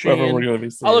 Sheen.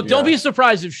 Don't be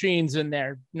surprised if Sheen's in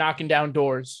there knocking down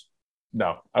doors.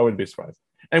 No, I wouldn't be surprised.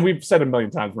 And we've said a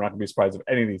million times we're not going to be surprised if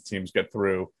any of these teams get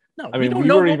through. No, we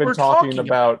were even talking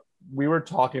about. We were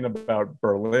talking about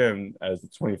Berlin as the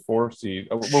 24th seed.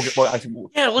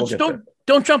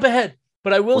 Don't jump ahead.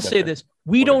 But I will say this.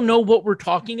 We don't know what we're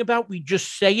talking about. We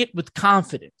just say it with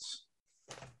confidence.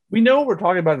 We know what we're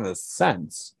talking about in a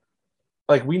sense.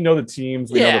 Like, we know the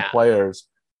teams, we know the players,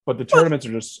 but the tournaments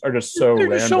are just so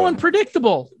random. Just so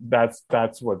unpredictable. That's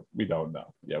what we don't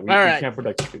know. Yeah, we can't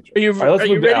predict the future. Are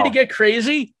you ready to get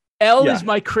crazy? L is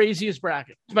my craziest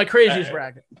bracket. It's my craziest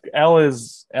bracket. L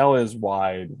is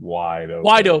wide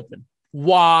open.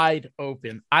 Wide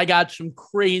open. I got some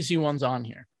crazy ones on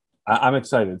here. I'm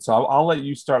excited. So I'll let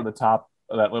you start at the top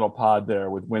of that little pod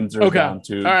there with Windsor down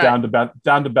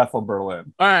to Bethel,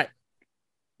 Berlin. All right.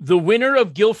 The winner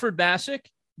of Guilford Bassick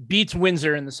beats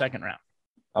Windsor in the second round.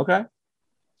 Okay.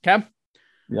 Yep.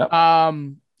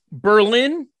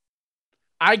 Berlin,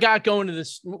 I got going to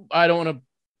this. I don't want to,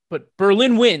 but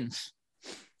Berlin wins.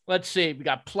 Let's see. We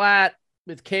got Platt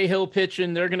with Cahill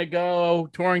pitching. They're going to go.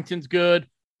 Torrington's good.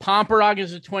 Pomperog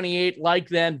is at 28, like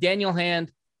them. Daniel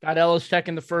Hand got Ellis Tech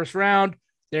in the first round.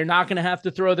 They're not going to have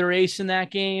to throw their ace in that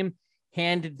game.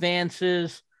 Hand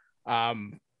advances.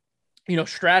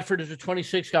 Stratford is a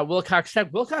 26, got Wilcox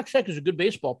Tech. Wilcox Tech is a good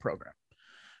baseball program.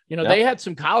 They had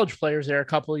some college players there a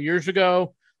couple of years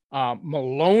ago.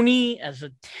 Maloney as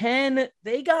a 10.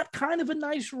 They got kind of a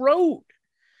nice road.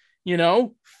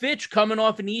 Fitch coming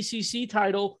off an ECC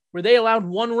title where they allowed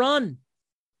 1 run.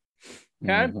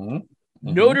 Okay. Mm-hmm.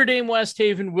 Notre Dame, West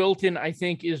Haven, Wilton, I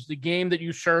think, is the game that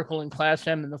you circle in Class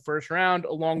M in the first round,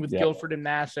 along with Guilford and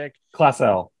Massac. Class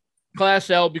L,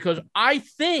 because I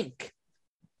think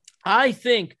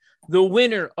the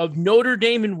winner of Notre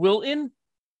Dame and Wilton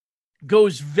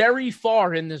goes very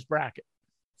far in this bracket.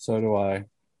 So do I.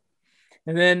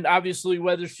 And then, obviously,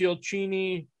 Wethersfield,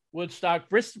 Cheney, Woodstock,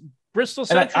 Bristol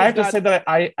Central. And I have to say that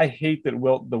I hate that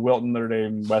the Wilton Notre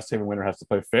Dame West Haven winner has to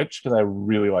play Fitch, because I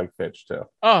really like Fitch too.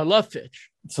 Oh, I love Fitch.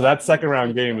 So that second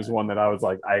round game is one that I was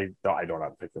like, I don't know how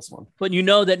to pick this one. But you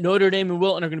know that Notre Dame and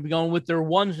Wilton are going to be going with their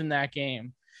ones in that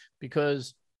game,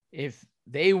 because if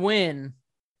they win,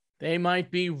 they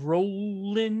might be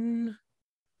rolling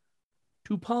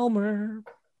to Palmer.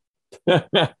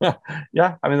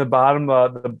 Yeah,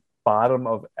 the bottom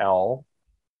of L.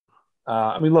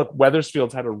 Look,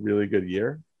 Wethersfield's had a really good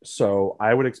year, so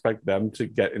I would expect them to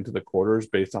get into the quarters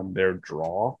based on their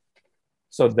draw.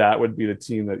 So that would be the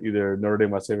team that either Notre Dame,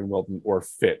 West Haven, Wilton, or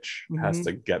Fitch has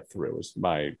to get through, is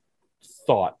my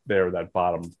thought there, that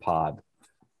bottom pod.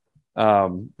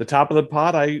 The top of the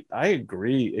pod, I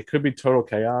agree. It could be total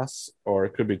chaos, or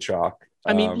it could be chalk.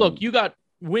 Look, you got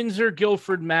Windsor,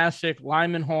 Guilford, Massac,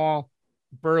 Lyman Hall,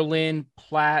 Berlin,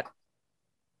 Platt,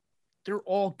 they're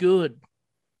all good.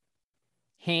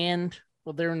 Hand,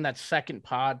 well, they're in that second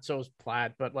pod, so is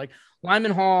Platt. But like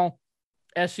Lyman Hall,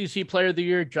 SEC Player of the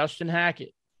Year, Justin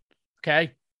Hackett.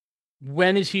 Okay.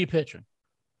 When is he pitching?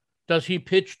 Does he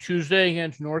pitch Tuesday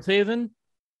against North Haven?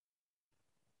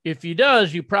 If he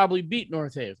does, you probably beat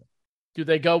North Haven. Do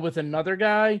they go with another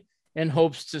guy in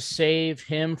hopes to save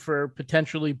him for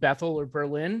potentially Bethel or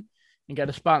Berlin and get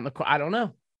a spot in the I don't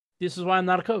know. This is why I'm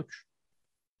not a coach.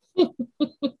 You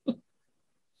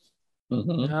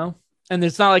know? And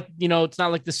it's not like, it's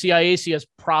not like the CIAC has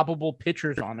probable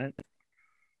pitchers on it.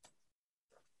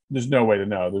 There's no way to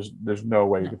know. There's no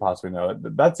way you could possibly know.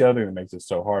 That's the other thing that makes it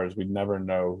so hard is we never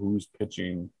know who's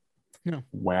pitching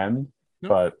when. No.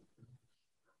 But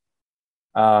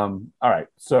all right.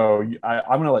 So I'm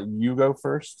going to let you go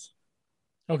first.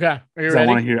 Okay. Are you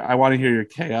ready? I want to hear your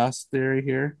chaos theory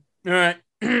here. All right.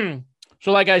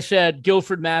 So like I said,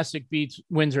 Guilford Masick beats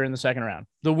Windsor in the second round.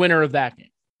 The winner of that game.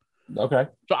 Okay.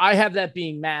 So I have that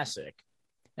being Masick,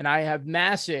 and I have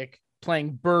Masick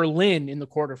playing Berlin in the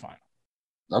quarterfinal.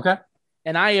 Okay.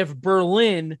 And I have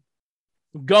Berlin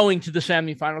going to the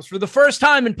semifinals. For the first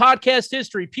time in podcast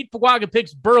history, Pete Paguaga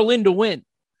picks Berlin to win.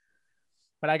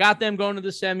 But I got them going to the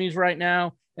semis right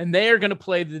now, and they are going to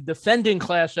play the defending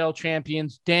Class L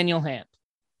champions, Daniel Hand.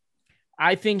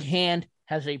 I think Hand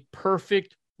has a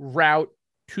perfect route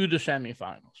to the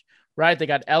semifinals, right? They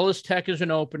got Ellis Tech as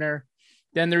an opener.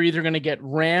 Then they're either going to get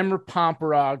Ram or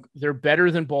Pomperog. They're better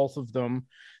than both of them.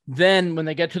 Then when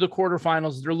they get to the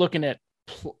quarterfinals, they're looking at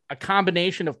a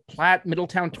combination of Platt,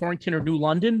 Middletown, Torrington, or New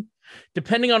London.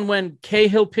 Depending on when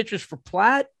Cahill pitches for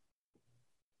Platt,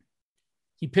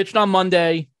 he pitched on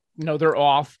Monday. They're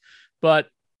off. But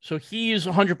so he's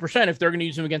 100% if they're going to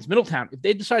use him against Middletown. If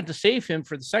they decide to save him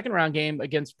for the second round game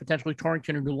against potentially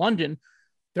Torrington or New London,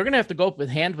 they're going to have to go up with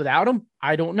Hand without him.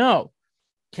 I don't know.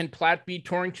 Can Platt beat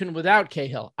Torrington without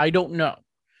Cahill? I don't know.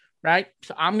 Right?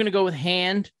 So I'm going to go with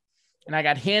Hand. And I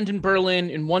got Hand in Berlin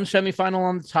in one semifinal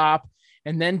on the top.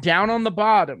 And then down on the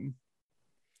bottom,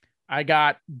 I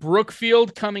got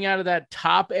Brookfield coming out of that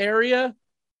top area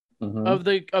of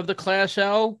the Class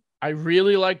L. I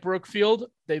really like Brookfield.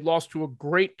 They lost to a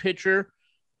great pitcher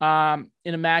in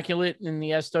Immaculate in the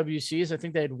SWCs. I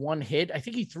think they had one hit. I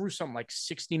think he threw something like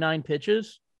 69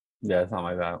 pitches. Yeah, something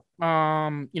like that.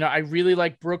 I really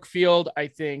like Brookfield. I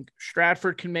think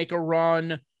Stratford can make a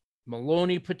run.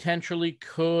 Maloney potentially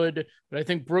could, but I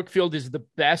think Brookfield is the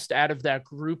best out of that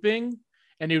grouping,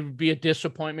 and it would be a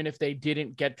disappointment if they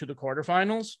didn't get to the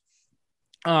quarterfinals.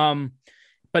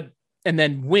 And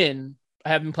then win. I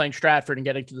have been playing Stratford and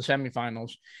getting to the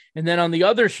semifinals. And then on the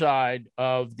other side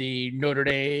of the Notre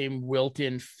Dame,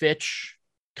 Wilton, Fitch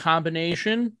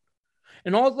combination,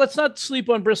 and let's not sleep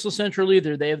on Bristol Central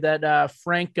either. They have that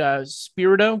Frank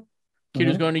Spirito, kid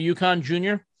who's going to UConn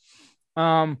Junior.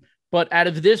 But out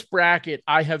of this bracket,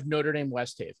 I have Notre Dame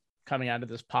West Haven coming out of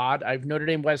this pod. I have Notre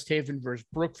Dame West Haven versus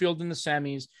Brookfield in the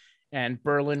semis and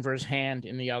Berlin versus Hand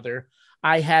in the other.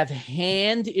 I have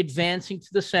Hand advancing to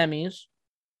the semis,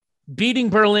 beating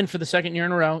Berlin for the second year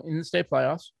in a row in the state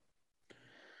playoffs.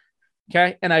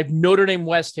 Okay. And I have Notre Dame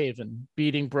West Haven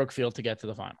beating Brookfield to get to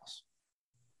the finals.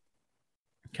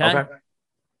 Okay.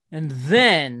 And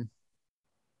then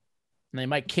they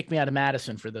might kick me out of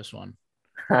Madison for this one.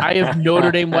 I have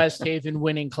Notre Dame West Haven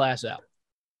winning Class L.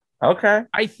 Okay.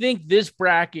 I think this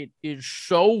bracket is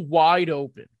so wide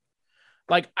open.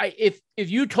 Like if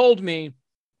you told me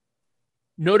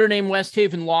Notre Dame West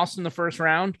Haven lost in the first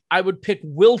round, I would pick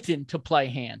Wilton to play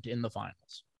Hand in the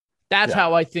finals. That's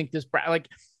how I think this bracket,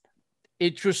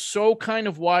 it's just so kind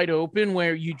of wide open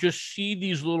where you just see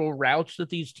these little routes that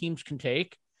these teams can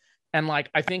take. And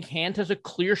I think Hand has a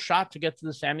clear shot to get to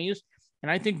the semis. And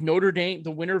I think Notre Dame,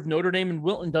 the winner of Notre Dame and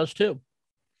Wilton, does too.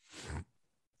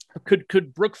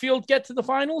 Could Brookfield get to the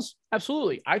finals?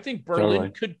 Absolutely. I think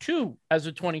Berlin could too as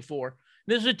a 24.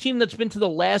 This is a team that's been to the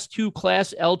last two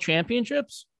Class L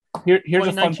championships. Here's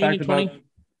a fun fact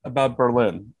about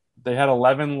Berlin. They had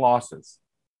 11 losses.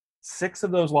 6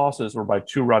 of those losses were by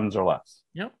 2 runs or less.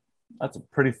 Yep. That's a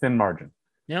pretty thin margin.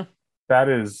 Yeah. That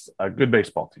is a good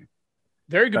baseball team.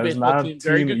 Very good baseball team.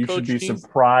 Very good coach team. You should be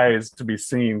surprised to be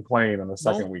seen playing on the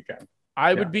second weekend.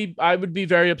 I would be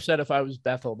very upset if I was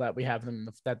Bethel that they have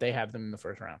them in the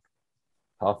first round.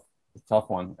 Tough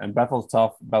one. And Bethel's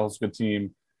tough. Bethel's a good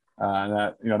team. And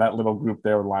that little group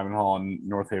there with Lyman Hall and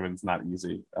North Haven's not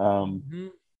easy.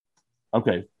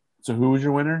 Okay. So who was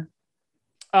your winner?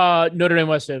 Notre Dame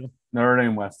West Haven. Notre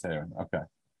Dame West Haven. Okay.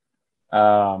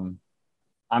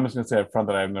 I'm just gonna say up front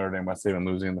that I have Notre Dame West Haven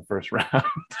losing in the first round.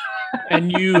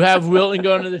 And you have Wilton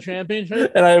going to the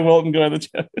championship? And I have Wilton going to the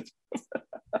championship.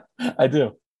 I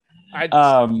do. That's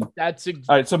all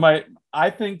right. So I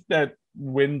think that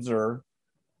Windsor.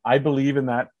 I believe in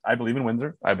that. I believe in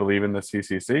Windsor. I believe in the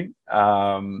CCC.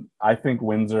 I think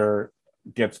Windsor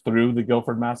gets through the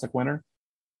Guilford Massick winner.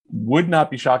 Would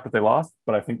not be shocked if they lost,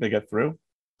 but I think they get through.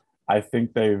 I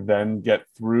think they then get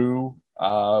through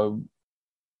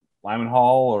Lyman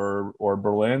Hall or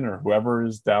Berlin or whoever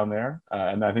is down there.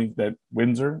 And I think that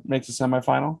Windsor makes a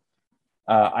semifinal.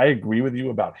 I agree with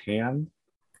you about Hand.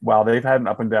 While they've had an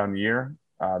up and down year,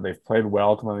 they've played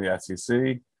well coming to the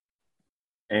SEC.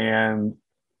 And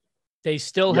they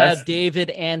still had David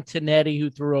Antonetti,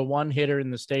 who threw a one-hitter in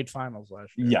the state finals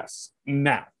last year. Yes.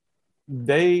 Now,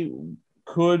 they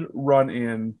could run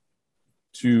in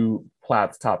to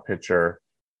Platt's top pitcher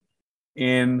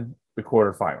in the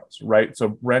quarterfinals, right? So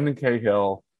Brendan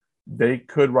Cahill, they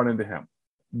could run into him.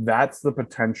 That's the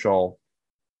potential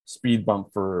speed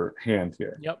bump for Hand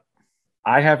here. Yep.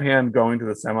 I have Hand going to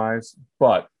the semis,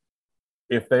 but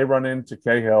if they run into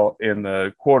Cahill in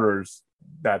the quarters,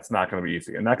 that's not going to be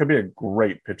easy. And that could be a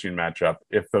great pitching matchup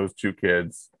if those two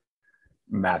kids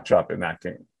match up in that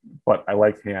game. But I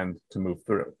like Hand to move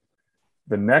through.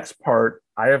 The next part,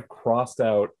 I have crossed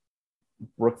out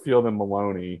Brookfield and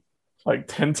Maloney like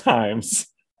 10 times.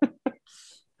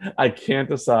 I can't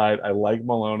decide. I like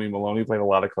Maloney. Maloney played a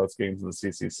lot of close games in the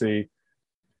CCC.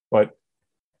 But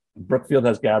Brookfield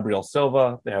has Gabriel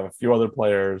Silva. They have a few other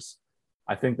players.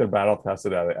 I think they're battle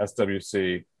tested at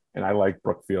SWC, and I like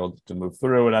Brookfield to move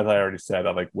through. And as I already said,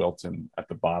 I like Wilton at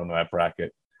the bottom of that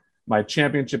bracket. My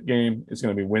championship game is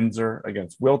going to be Windsor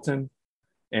against Wilton,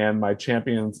 and my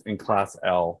champions in Class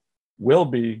L will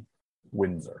be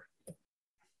Windsor.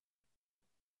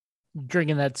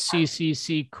 Drinking that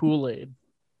CCC Kool-Aid.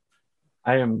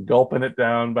 I am gulping it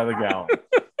down by the gallon.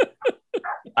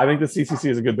 I think the CCC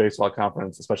is a good baseball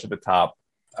conference, especially at the top.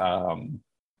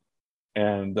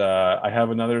 And I have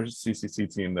another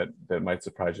CCC team that might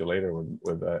surprise you later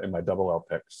with in my double L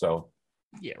pick. So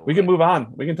yeah, we can move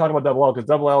on. We can talk about double L because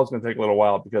double L is going to take a little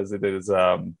while because it is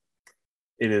a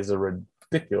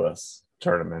ridiculous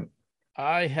tournament.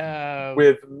 I have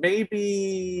with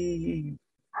maybe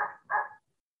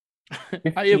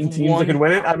 15 I have teams that can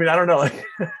win it. I mean, I don't know.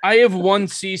 I have one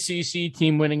CCC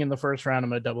team winning in the first round of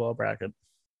my double L bracket.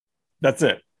 That's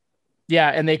it. Yeah,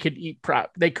 and they could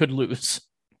they could lose.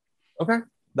 Okay,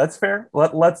 that's fair.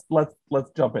 Let's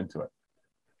jump into it.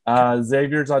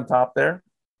 Xavier's on top there.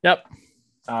 Yep.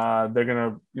 They're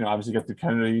gonna, obviously get through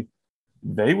Kennedy.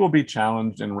 They will be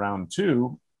challenged in round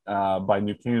 2 by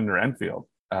New Canaan or Enfield.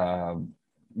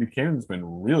 New Canaan's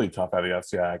been really tough at the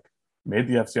FCIAC. Made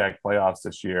the FCIAC playoffs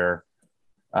this year.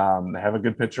 They have a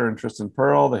good pitcher in Tristan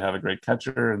Pearl. They have a great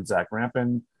catcher in Zach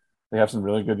Rampin. They have some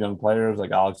really good young players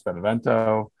like Alex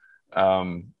Benevento.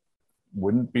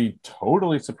 Wouldn't be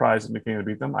totally surprised if New Canaan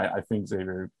beat them. I think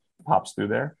Xavier pops through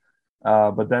there.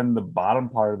 But then the bottom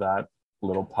part of that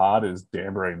little pod is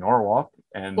Danbury, Norwalk.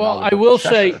 And well, I will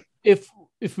say if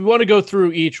we want to go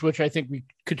through each, which I think we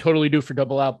could totally do for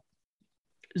double L,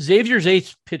 Xavier's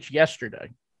ace pitched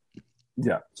yesterday.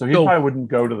 Yeah, so he probably wouldn't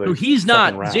go to the. So he's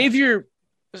not round. Xavier.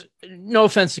 No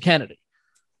offense to Kennedy,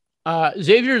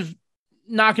 Xavier's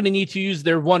not going to need to use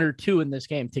their 1 or 2 in this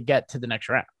game to get to the next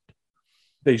round.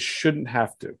 They shouldn't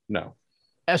have to. No.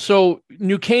 So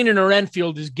New Canaan or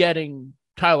Enfield is getting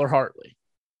Tyler Hartley.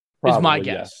 Probably, is my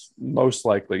guess. Yes. Most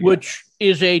likely, which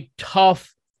is a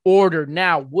tough order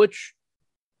now. Which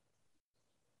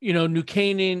New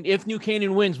Canaan, if New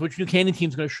Canaan wins, which New Canaan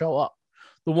team's going to show up?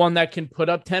 The one that can put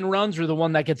up 10 runs or the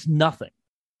one that gets nothing?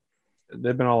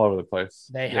 They've been all over the place.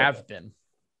 They have been.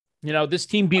 This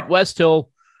team beat West Hill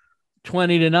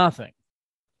 20-0.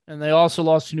 And they also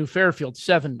lost to New Fairfield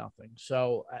 7-0.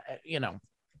 So,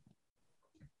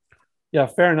 Yeah,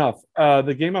 fair enough.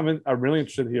 The game I'm really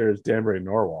interested here is Danbury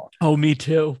Norwalk. Oh, me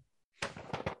too.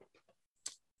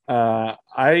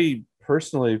 I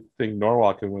personally think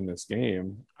Norwalk can win this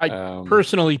game. I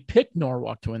personally picked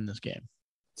Norwalk to win this game.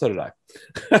 So did I.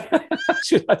 I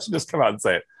should just come out and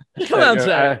say it. Come out and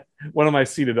say it. One of my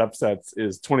seeded upsets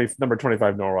is number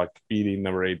 25 Norwalk beating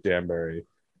number 8 Danbury.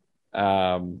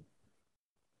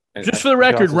 Just for the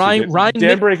record, Ryan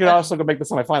Danbury could also go make the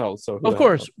semifinals. So of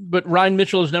course, but Ryan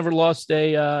Mitchell has never lost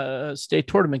a state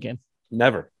tournament game.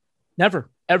 Never,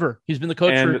 ever. He's been the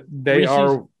coach for they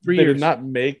 3 years. Did not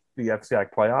make the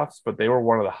FCIAC playoffs, but they were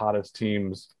one of the hottest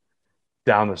teams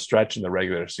down the stretch in the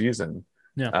regular season.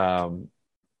 Yeah.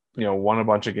 Won a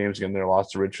bunch of games again. They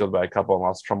lost to Ridgefield by a couple and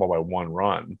lost to Trumbull by 1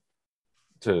 run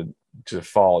to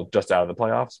fall just out of the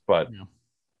playoffs. But,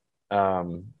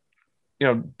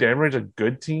 Danbury's a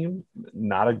good team,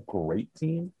 not a great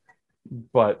team,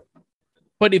 but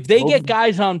But if they get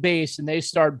guys on base and they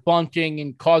start bunting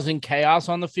and causing chaos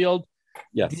on the field,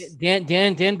 yes,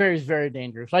 Danbury is very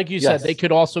dangerous. Like you said, they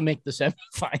could also make the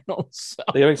semifinals. So.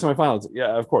 They can make semifinals.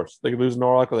 Yeah, of course. They could lose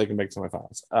Norwalk or they can make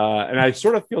semifinals. And I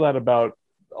sort of feel that about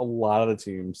a lot of the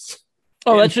teams.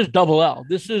 Oh, that's just double L.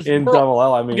 This is in double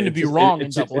L. I mean, going to be wrong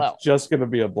in double L. It's just going to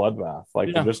be a bloodbath.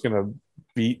 Like they're just going to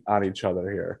beat on each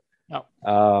other here. No.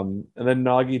 And then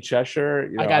Noggy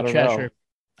Cheshire. I got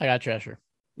Cheshire.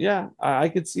 Yeah, I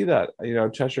could see that.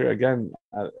 Cheshire again.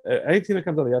 Any team that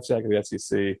comes out of the FCI or the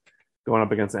SEC going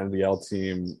up against the NVL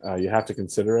team, you have to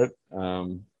consider it.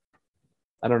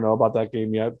 I don't know about that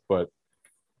game yet, but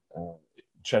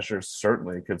Cheshire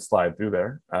certainly could slide through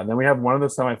there. And then we have one of the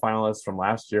semifinalists from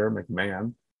last year,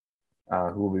 McMahon,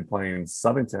 who will be playing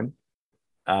Southington.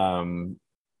 I'm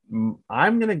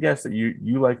gonna guess that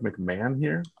you like McMahon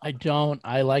here. I don't.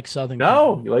 I like Southington.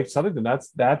 No, you like Southington.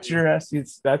 That's your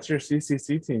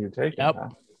CCC team you're taking. Yep. Huh?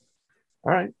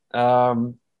 All right.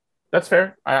 That's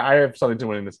fair. I have Southington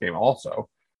winning this game also.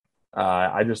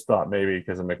 I just thought maybe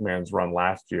because of McMahon's run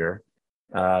last year.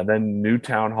 Then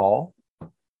Newtown Hall.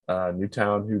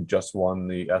 Newtown, who just won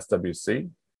the SWC,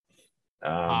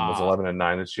 was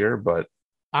 11-9 this year, but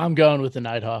I'm going with the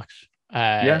Nighthawks.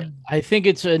 I think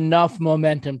it's enough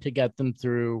momentum to get them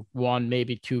through one,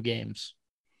 maybe two games.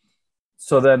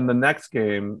 So then the next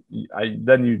game,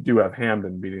 then you do have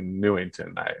Hamden beating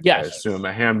Newington. I assume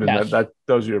Hamden. Yes. That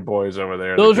those are your boys over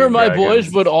there. Those are my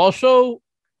boys, but also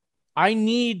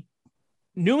Newington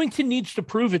needs to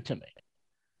prove it to me.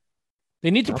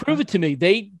 They need to prove it to me.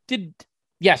 They did.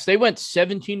 Yes, they went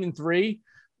 17-3,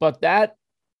 but that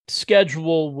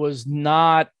schedule was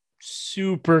not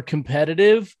super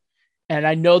competitive. And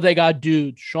I know they got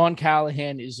dudes. Sean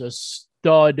Callahan is a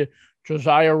stud.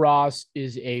 Josiah Ross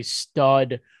is a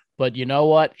stud. But you know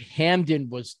what?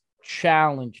 Hamden was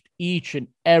challenged each and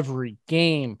every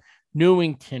game.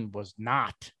 Newington was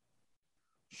not.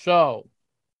 So.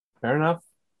 Fair enough.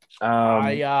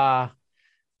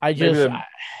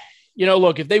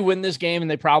 Look, if they win this game, and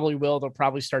they probably will, they'll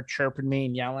probably start chirping me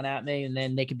and yelling at me, and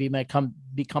then they could become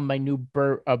my new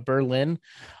Berlin.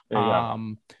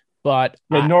 But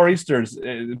Nor'easters,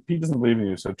 Pete doesn't believe in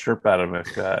you, so chirp at him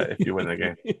if you win the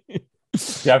game.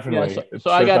 Definitely. Yeah, so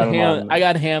I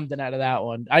got Hamden out of that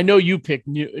one. I know you picked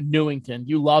Newington.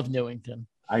 You love Newington.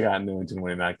 I got Newington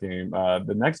winning that game.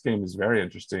 The next game is very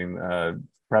interesting.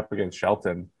 Prep against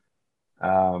Shelton.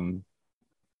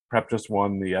 Prep just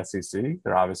won the SEC.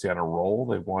 They're obviously on a roll.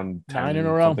 They've won 9 in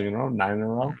a row. They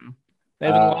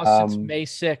haven't lost since May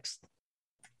 6th.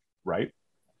 Right.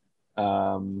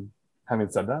 Having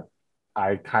said that,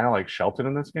 I kind of like Shelton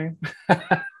in this game.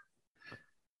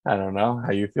 I don't know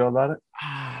how you feel about it.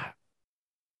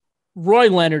 Roy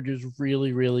Leonard is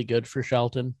really, really good for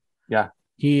Shelton. Yeah.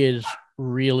 He is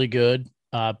really good.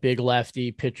 Big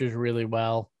lefty, pitches really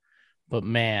well. But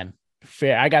man,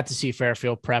 I got to see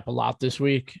Fairfield Prep a lot this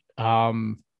week.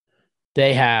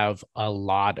 They have a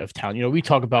lot of talent. We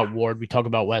talk about Ward, we talk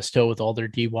about West Hill with all their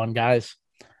D1 guys.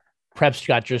 Prep's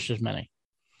got just as many.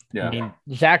 Yeah. I mean,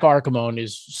 Zach Archimone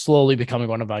is slowly becoming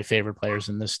one of my favorite players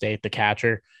in this state, the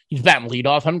catcher. He's batting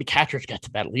leadoff. How many catchers get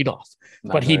to bat leadoff?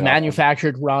 But he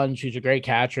manufactured runs. He's a great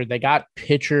catcher. They got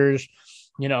pitchers,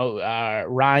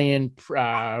 Ryan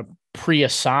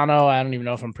Priasano. I don't even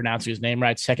know if I'm pronouncing his name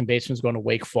right. Second baseman's going to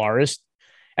Wake Forest.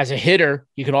 As a hitter,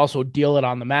 you can also deal it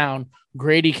on the mound.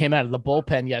 Grady came out of the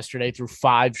bullpen yesterday through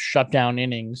 5 shutdown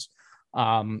innings.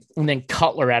 And then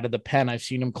Cutler out of the pen. I've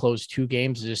seen him close 2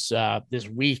 games this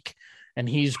week, and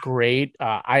he's great.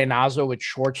 Ianazo at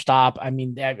shortstop. I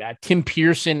mean, Tim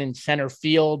Pearson in center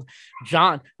field.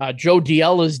 Joe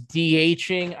Diela's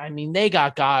DHing. I mean, they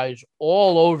got guys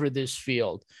all over this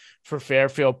field for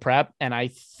Fairfield Prep, and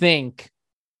I think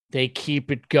they keep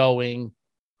it going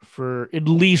for at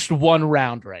least one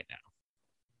round right now.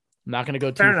 I'm not going to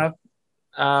go too fair enough.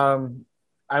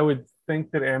 I would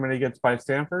think that Amity gets by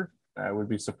Stanford. I would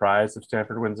be surprised if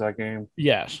Stanford wins that game.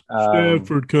 Yes.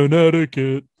 Stanford,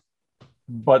 Connecticut.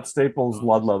 But Staples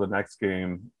Ludlow the next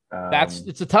game.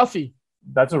 It's a toughie.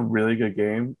 That's a really good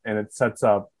game, and it sets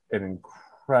up an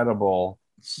incredible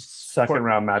second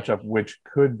round matchup, which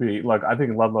could be I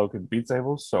think Ludlow could beat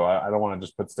Staples, so I don't want to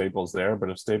just put Staples there. But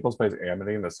if Staples plays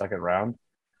Amity in the second round,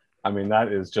 I mean,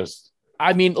 that is just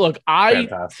fantastic.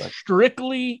 I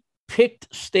strictly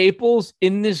picked Staples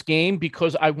in this game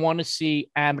because I want to see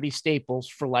Amity Staples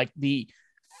for the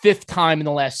 5th time in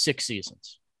the last 6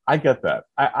 seasons. I get that.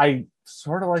 I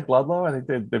sort of like Ludlow. I think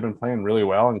they've been playing really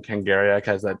well, and Ken Gariak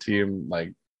has that team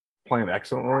playing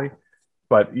excellently.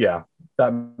 But yeah,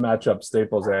 that matchup,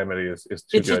 Staples Amity, is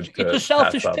too good. It's a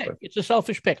selfish pick. It's a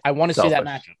selfish pick. I want to see that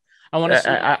matchup. I want to see.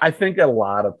 I think a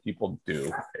lot of people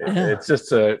do. Yeah. It's just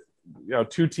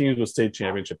two teams with state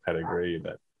championship pedigree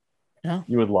that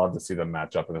you would love to see them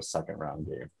match up in a second round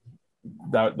game.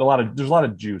 There's a lot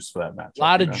of juice for that match. A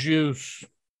lot of juice.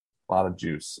 A lot of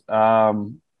juice.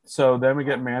 So then we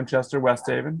get Manchester, West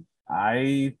Haven.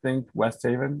 I think West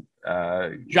Haven.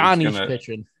 Johnny's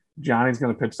pitching. Johnny's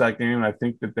going to pitch that game, and I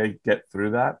think that they get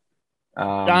through that.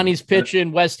 Johnny's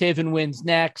pitching. West Haven wins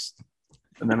next.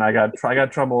 And then I got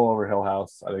Trumbull over Hill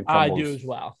House. I think I do as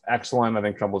well. Excellent. I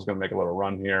think Trumbull's going to make a little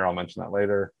run here. I'll mention that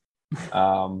later.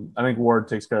 I think Ward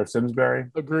takes care of Simsbury.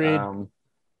 Agreed. And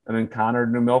then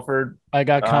Conard, New Milford. I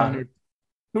got Conard.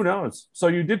 Who knows? So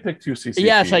you did pick 2 CCC.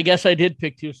 Yes, I guess I did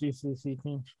pick 2 CCC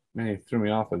teams. Man, you threw me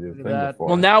off with your thing before.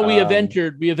 Well, now we have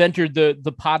entered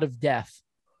the pot of death.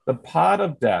 The pot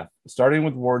of death, starting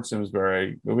with Ward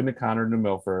Simsbury, moving to Conard, New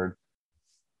Milford,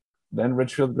 then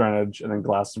Richfield, Greenwich, and then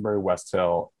Glastonbury, West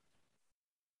Hill.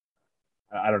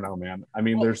 I don't know, man. I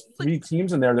mean, there's 3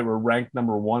 teams in there that were ranked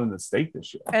number 1 in the state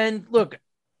this year. And look,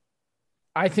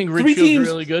 I think Richfield's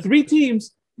really good. 3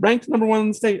 teams ranked number 1 in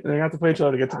the state, and they have to play each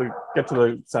other to get to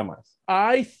the semis.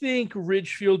 I think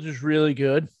Richfield is really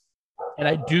good, and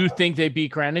I do think they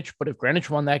beat Greenwich. But if Greenwich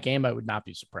won that game, I would not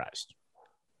be surprised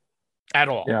at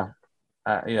all.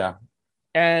 Yeah.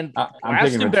 And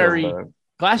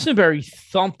Glastonbury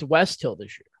thumped West Hill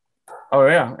this year. Oh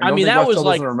yeah, I mean that was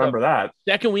like that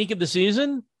second week of the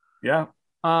season. Yeah.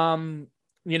 And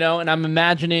I'm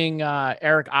imagining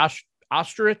Eric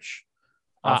Osterhouse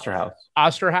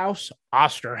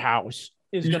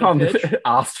is going to pitch.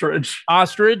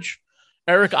 Ostrich.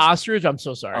 Eric Ostrich. I'm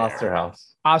so sorry.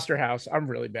 Osterhouse. I'm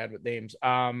really bad with names.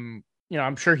 I'm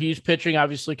sure he's pitching.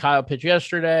 Obviously, Kyle pitched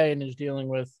yesterday and is dealing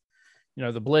with,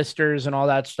 the blisters and all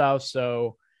that stuff.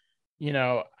 So,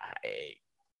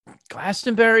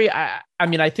 Glastonbury. I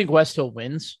think West Hill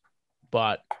wins,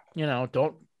 but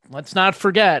let's not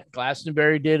forget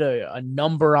Glastonbury did a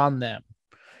number on them.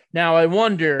 Now I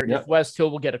wonder if West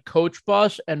Hill will get a coach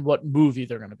bus and what movie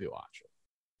they're going to be watching.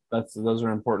 Those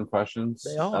are important questions.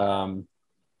 They are.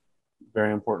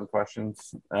 Very important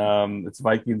questions. It's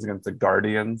Vikings against the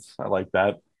Guardians. I like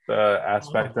that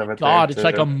aspect of it. God, it's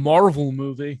like a Marvel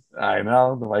movie. I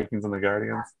know, the Vikings and the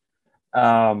Guardians.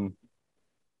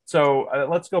 So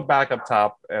let's go back up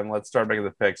top and let's start making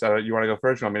the picks. You want to go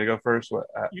first? You want me to go first?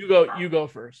 You go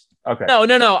first. Okay.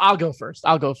 No. I'll go first.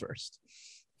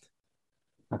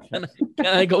 Okay. Can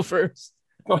I go first?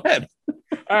 Go ahead.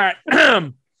 All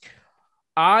right.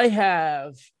 I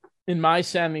have in my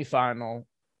semifinal,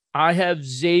 I have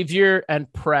Xavier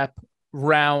and Prep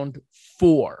round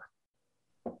 4.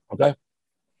 Okay.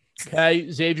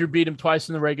 Xavier beat him twice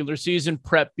in the regular season.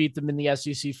 Prep beat them in the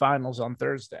SEC finals on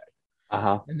Thursday.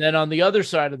 And then on the other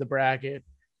side of the bracket,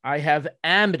 I have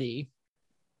Amity,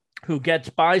 who gets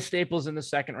by Staples in the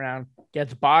second round,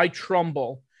 gets by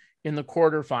Trumbull in the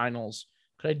quarterfinals.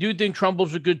 I do think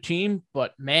Trumbull's a good team,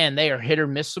 but man, they are hit or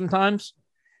miss sometimes.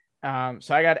 So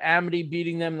I got Amity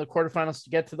beating them in the quarterfinals to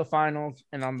get to the finals.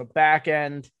 And on the back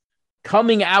end,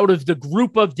 coming out of the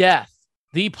group of death,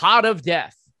 the pot of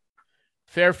death,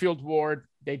 Fairfield Ward,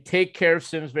 they take care of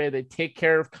Simsbury. They take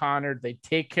care of Conard. They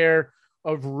take care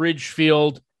of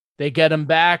Ridgefield. They get him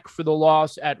back for the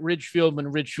loss at Ridgefield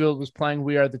when Ridgefield was playing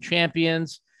We Are the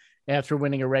Champions after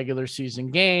winning a regular season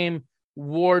game.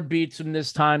 Ward beats him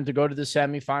this time to go to the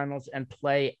semifinals and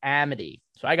play Amity.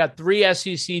 So I got 3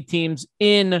 SEC teams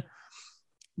in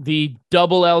the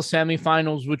double L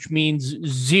semifinals, which means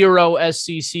 0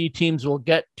 SEC teams will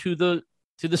get to the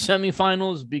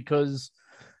semifinals because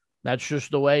that's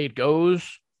just the way it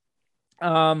goes.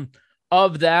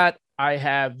 Of that, I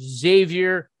have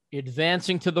Xavier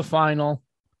advancing to the final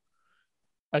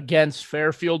against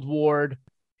Fairfield Ward,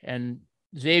 and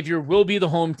Xavier will be the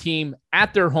home team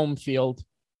at their home field,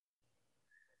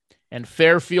 and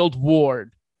Fairfield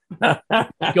Ward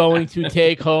going to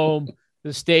take home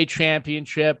the state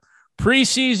championship.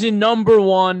 Preseason number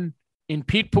 1 in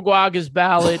Pete Paguaga's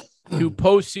ballot to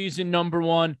postseason number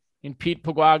 1 in Pete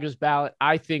Paguaga's ballot.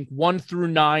 I think 1 through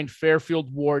 9,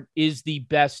 Fairfield Ward is the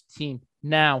best team.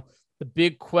 Now, the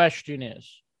big question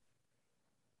is,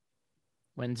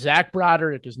 when Zach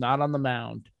Broderick is not on the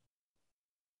mound,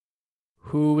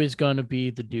 who is going to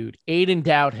be the dude? Aiden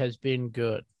Dowd has been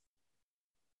good.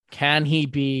 Can he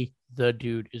be the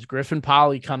dude? Is Griffin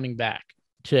Polly coming back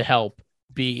to help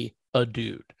be a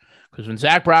dude? Because when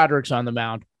Zach Broderick's on the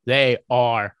mound, they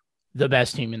are the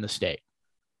best team in the state.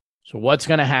 So what's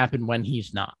going to happen when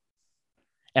he's not?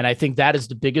 And I think that is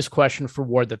the biggest question for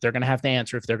Ward that they're going to have to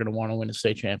answer if they're going to want to win a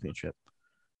state championship.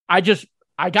 I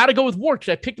got to go with Ward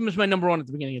because I picked him as my number 1 at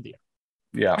the beginning of the year.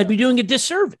 Yeah. I'd be doing a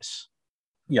disservice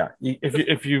Yeah,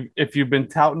 if you've been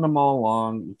touting them all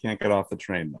along, you can't get off the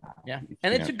train now. Yeah,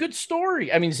 and it's a good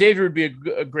story. I mean, Xavier would be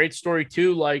a great story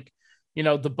too. Like,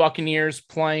 the Buccaneers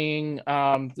playing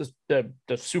the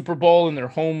Super Bowl in their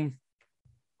home.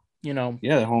 The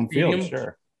home field,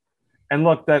 sure. And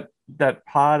look, that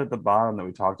pod at the bottom that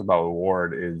we talked about with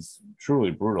Ward is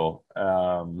truly brutal.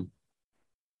 And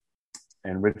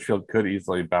Richfield could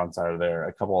easily bounce out of there.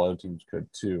 A couple other teams could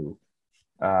too.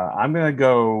 I'm going to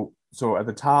go. So at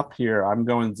the top here, I'm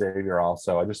going Xavier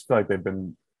also. I just feel like they've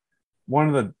been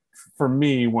one of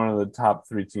the top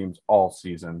 3 teams all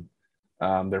season.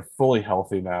 They're fully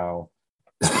healthy now.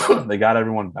 They got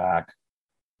everyone back.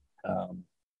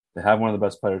 They have one of the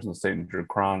best players in the state in Drew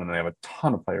Cron, and they have a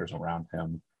ton of players around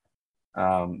him.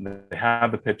 They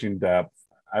have the pitching depth.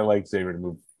 I like Xavier to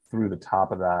move through the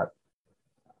top of that,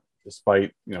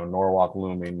 despite Norwalk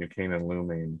looming, New Canaan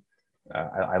looming.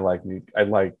 I like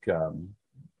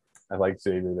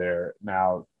Xavier there.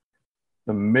 Now,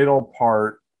 the middle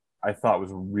part I thought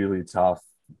was really tough.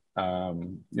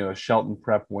 Shelton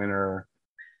Prep winner,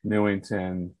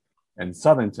 Newington, and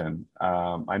Southington.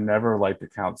 I never like to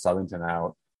count Southington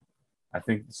out. I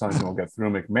think Southington will get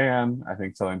through McMahon. I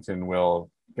think Southington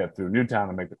will get through Newtown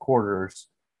and make the quarters.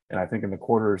 And I think in the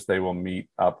quarters, they will meet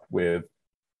up with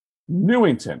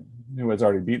Newington, who has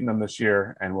already beaten them this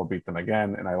year and will beat them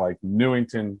again. And I like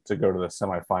Newington to go to the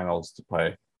semifinals to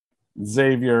play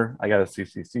Xavier. I got a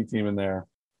CCC team in there.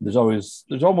 There's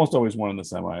almost always one in the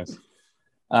semis.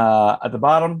 At the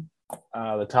bottom,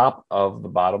 the top of the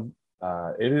bottom,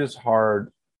 it is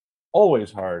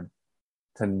always hard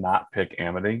to not pick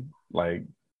Amity. Like,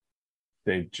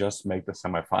 they just make the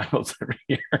semifinals every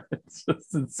year. It's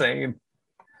just insane.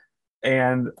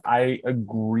 And I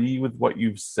agree with what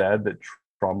you've said that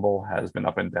Trumbull has been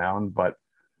up and down, but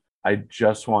I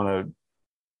just want to.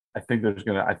 I think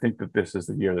that this is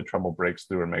the year that Trumbull breaks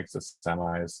through and makes the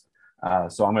semis.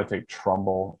 So I'm going to take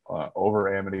Trumbull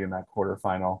over Amity in that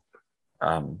quarterfinal,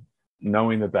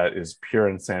 knowing that is pure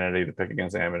insanity to pick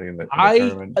against Amity in the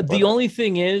tournament. The only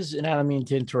thing is, and I don't mean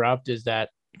to interrupt, is that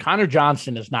Connor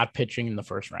Johnson is not pitching in the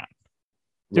first round.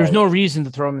 There's no reason to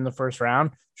throw him in the first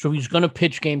round. So he's going to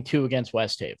pitch game 2 against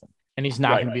West Haven, and he's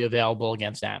not going to be available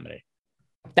against Amity.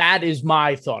 That is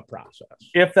my thought process.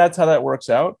 If that's how that works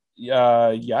out,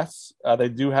 yes. They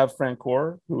do have Frank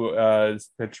Core, who has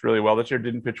pitched really well this year.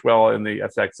 Didn't pitch well in the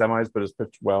SX semis, but has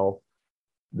pitched well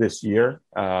this year.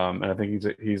 And I think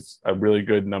he's a really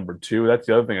good number 2. That's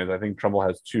the other thing, is I think Trumbull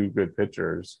has 2 good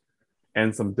pitchers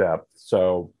and some depth.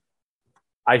 So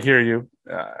I hear you.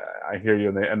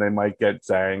 And they might get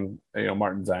Zhang,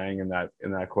 Martin Zhang in that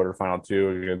quarterfinal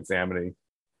too against Amity.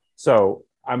 So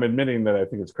I'm admitting that I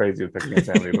think it's crazy to pick against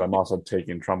Amity, but I'm also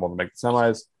taking Trumbull to make the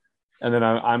semis. And then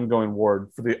I'm going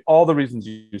Ward for all the reasons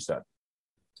you said.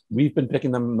 We've been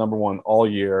picking them number 1 all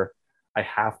year. I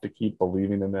have to keep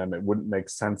believing in them. It wouldn't make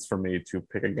sense for me to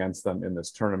pick against them in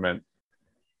this tournament.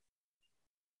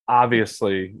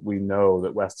 Obviously, we know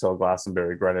that West Hill,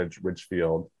 Glastonbury, Greenwich,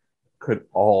 Ridgefield could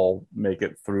all make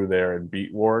it through there and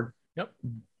beat Ward. Yep.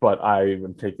 But I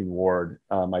am taking Ward.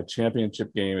 My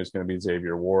championship game is going to be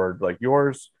Xavier Ward, like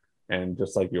yours. And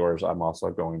just like yours, I'm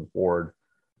also going Ward.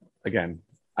 Again,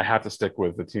 I have to stick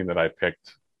with the team that I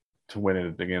picked to win it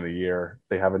at the beginning of the year.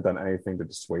 They haven't done anything to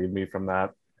dissuade me from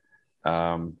that.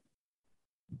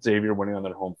 Xavier winning on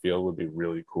their home field would be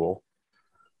really cool.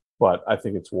 But I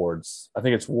think it's Ward's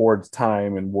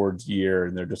time and Ward's year,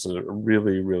 and they're just a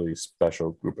really, really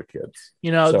special group of kids.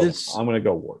 I'm going to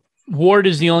go Ward. Ward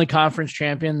is the only conference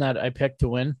champion that I picked to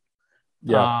win.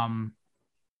 Yeah.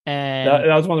 And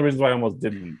that was one of the reasons why I almost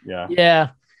didn't. Yeah. Yeah.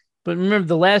 But remember,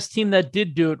 the last team that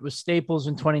did do it was Staples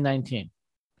in 2019.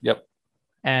 Yep.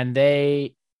 And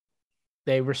they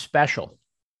were special,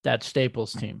 that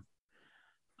Staples team.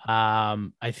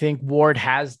 I think Ward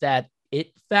has that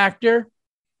it factor.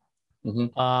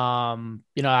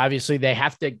 Mm-hmm. Obviously they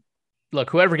have to look,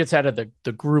 whoever gets out of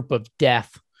the group of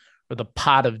death or the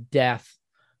pot of death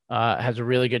has a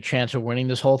really good chance of winning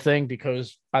this whole thing,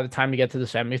 because by the time you get to the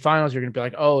semifinals, you're going to be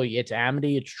like, oh, it's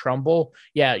Amity, it's Trumbull.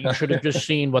 Yeah. You should have just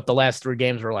seen what the last 3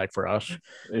 games were like for us.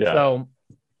 Yeah. So,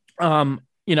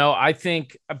 I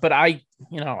think, but I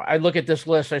look at this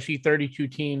list, I see 32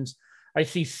 teams. I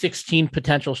see 16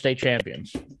 potential state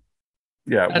champions.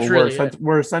 Yeah,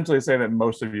 we're essentially saying that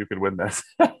most of you could win this.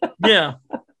 Yeah.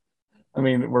 I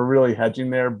mean, we're really hedging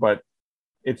there, but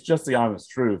it's just the honest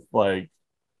truth. Like,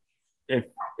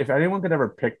 if anyone could ever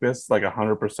pick this like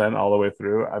 100% all the way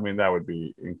through, I mean, that would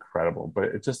be incredible. But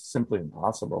it's just simply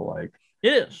impossible. Like,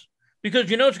 it is,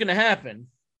 because what's going to happen.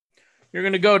 You're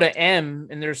going to go to M,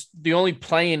 and there's the only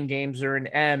playing games are in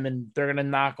M, and they're going to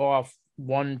knock off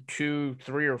 1, 2,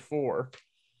 3, or 4,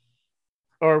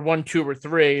 or 1, 2, or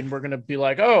 3, and we're going to be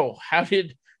like, oh, how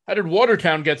did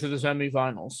Watertown get to the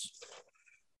semifinals?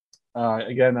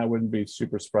 Again, that wouldn't be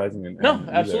super surprising. No,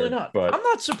 absolutely not. But I'm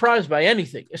not surprised by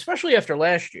anything, especially after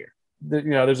last year.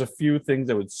 There's a few things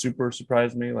that would super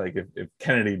surprise me. Like if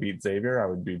Kennedy beat Xavier, I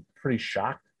would be pretty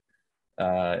shocked.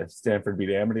 If Stanford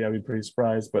beat Amity, I'd be pretty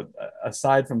surprised. But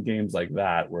aside from games like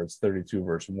that, where it's 32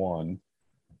 versus 1,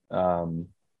 you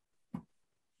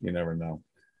never know.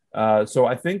 So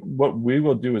I think what we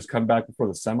will do is come back before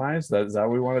the semis. Is that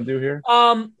what we want to do here?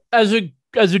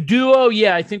 As a duo,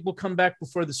 yeah, I think we'll come back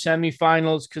before the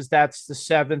semifinals because that's the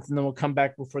 7th, and then we'll come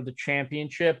back before the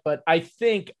championship. But I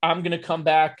think I'm going to come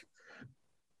back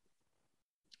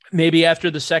maybe after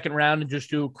the second round and just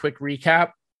do a quick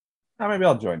recap. Maybe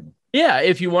I'll join you. Yeah,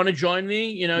 if you want to join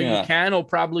me, you can. It'll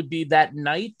probably be that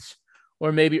night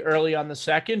or maybe early on the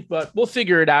second, but we'll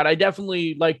figure it out. I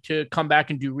definitely like to come back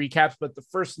and do recaps, but the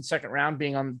first and second round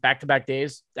being on back-to-back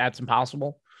days, that's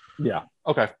impossible. Yeah,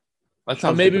 okay.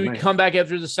 So maybe we come back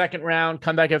after the second round,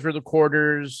 come back after the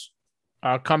quarters,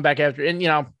 come back after the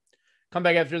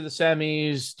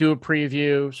semis, do a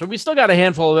preview. So we still got a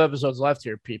handful of episodes left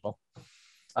here, people.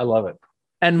 I love it.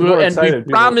 And we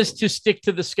promised to stick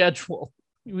to the schedule.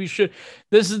 We should.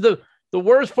 This is the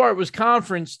worst part was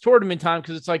conference tournament time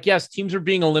because it's like, yes, teams are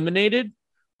being eliminated,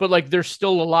 but like they're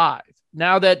still alive.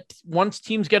 Now that once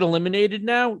teams get eliminated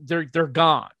now, they're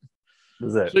gone.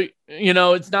 That's it.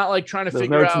 So, it's not like trying to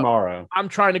figure out tomorrow. I'm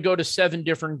trying to go to 7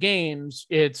 different games.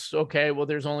 It's okay. Well,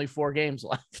 there's only 4 games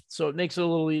left. So it makes it a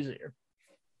little easier.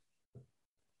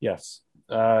 Yes.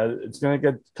 It's going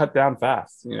to get cut down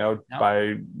fast.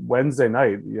 By Wednesday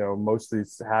night,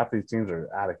 half these teams are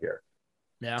out of here.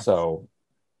 Yeah. So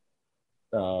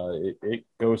it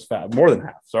goes fast. More than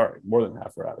half are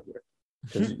out of here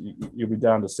because you'll be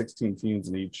down to 16 teams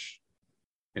in each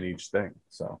thing.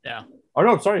 So yeah. Oh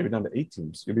no, sorry, you'll be down to 8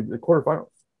 teams. You'll be the quarterfinals.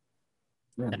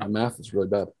 Yeah, my math is really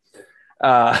bad.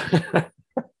 All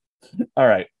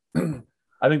right.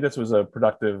 I think this was a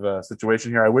productive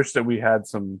situation here. I wish that we had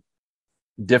some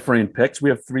differing picks. We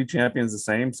have 3 champions the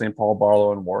same: St. Paul,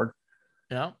 Barlow, and Ward.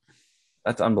 Yeah,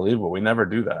 that's unbelievable. We never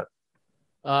do that.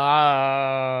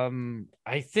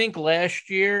 I think last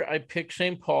year I picked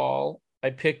St. Paul, I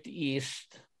picked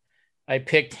East, I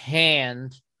picked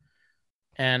Hand,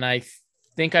 and I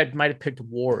think I might have picked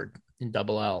Ward in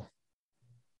double L.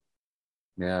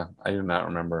 Yeah, I do not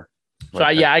remember. So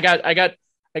I got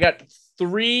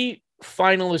 3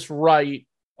 finalists right.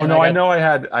 Oh no, I know I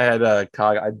had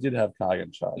Cog. I did have Cog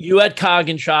and Chog. You had Cog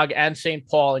and Chog and St.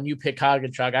 Paul, and you picked Cog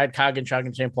and Chog. I had Cog and Chog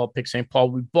and St. Paul picked St.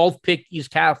 Paul. We both picked East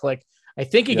Catholic. I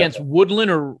think against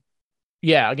Woodland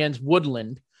against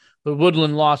Woodland, but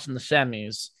Woodland lost in the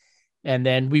semis. And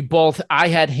then I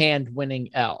had Hand winning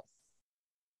L.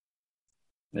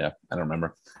 Yeah, I don't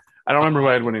remember. I don't remember who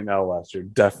I had winning L last year.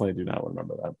 Definitely do not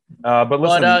remember that. But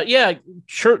listen,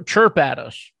 chirp at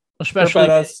us, especially chirp at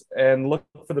us, and look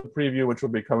for the preview, which will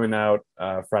be coming out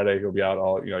Friday. He'll be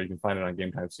out you can find it on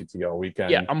Game Time CT all weekend.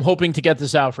 Yeah, I'm hoping to get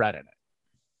this out Friday night.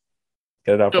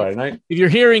 Get it out Friday night. If you're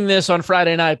hearing this on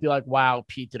Friday night, be like, wow,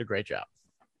 Pete did a great job.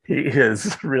 He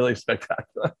is really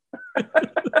spectacular.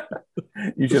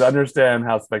 You should understand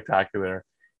how spectacular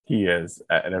he is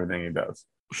at everything he does.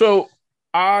 So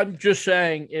I'm just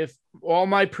saying, if all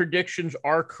my predictions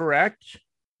are correct,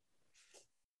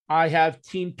 I have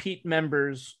Team Pete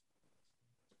members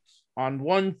on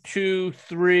 1, 2,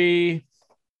 3,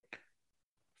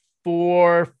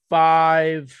 4,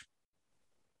 5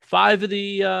 of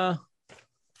the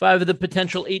 5 of the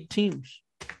potential 8 teams.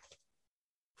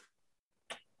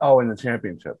 Oh, in the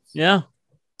championships. Yeah.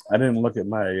 I didn't look at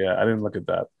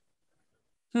that.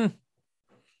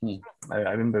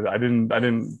 I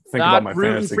didn't think about my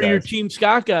fantasy for guys. Your Team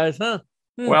Scott guys, huh?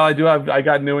 Well, I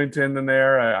got Newington in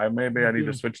there. I need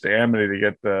to switch to Amity to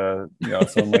get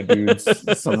some of my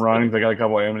dudes some runs. I got a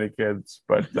couple of Amity kids,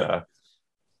 but I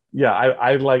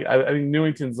think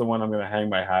Newington's the one I'm going to hang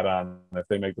my hat on. If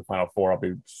they make the Final Four, I'll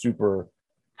be super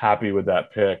happy with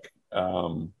that pick.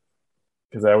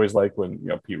 Because I always like when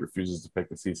Pete refuses to pick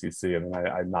the CCC, and then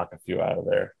I knock a few out of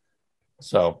there.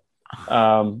 So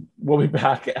we'll be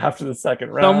back after the second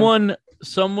round.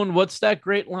 Someone, what's that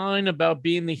great line about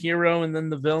being the hero and then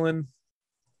the villain?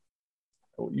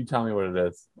 You tell me what it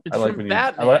is. It's from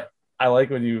Batman. I like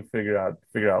when you figure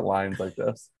out lines like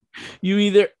this. You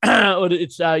either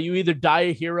you either die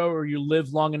a hero or you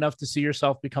live long enough to see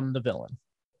yourself become the villain.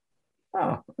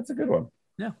 Oh, that's a good one.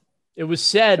 Yeah, it was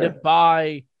said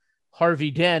by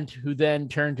Harvey Dent, who then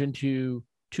turned into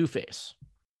Two-Face.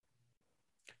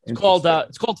 It's called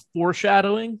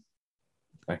foreshadowing.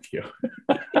 Thank you.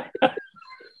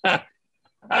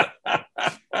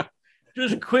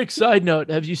 Just a quick side note.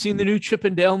 Have you seen the new Chip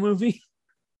and Dale movie?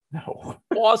 No.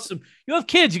 Awesome. You have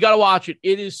kids. You got to watch it.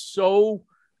 It is so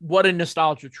what a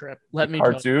nostalgia trip. Let me tell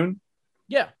you. Cartoon?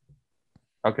 Yeah.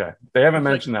 Okay. They haven't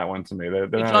mentioned that one to me. They're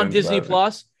It's not on into Disney that.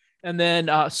 Plus. And then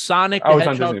Sonic the Oh, it's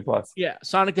Hedgehog. on Disney Plus. Yeah.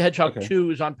 Sonic the Hedgehog Okay.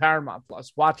 2 is on Paramount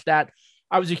Plus. Watch that.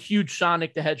 I was a huge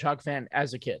Sonic the Hedgehog fan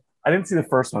as a kid. I didn't see the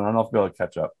first one. I don't know if I'll be able to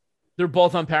catch up. They're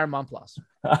both on Paramount Plus.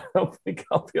 I don't think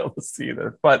I'll be able to see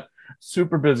either, but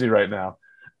super busy right now.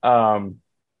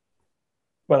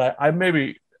 But I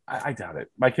doubt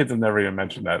it. My kids have never even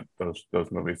mentioned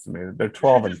those movies to me. They're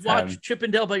 12 and Just 10. watch Chip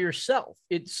and Dale by yourself.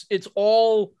 It's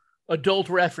all adult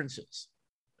references.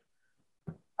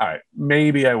 All right,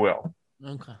 maybe I will.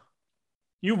 Okay.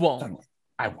 You won't.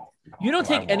 I won't. You don't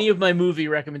take any of my movie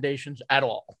recommendations at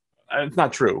all. It's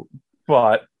not true,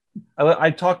 but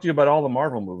I talked to you about all the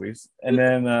Marvel movies, and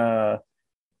then,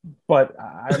 but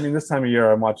I mean, this time of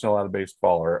year, I'm watching a lot of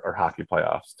baseball or hockey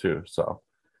playoffs too. So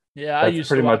Yeah, that's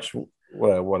pretty much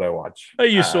what I watch. I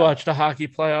used to watch the hockey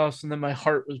playoffs, and then my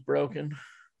heart was broken.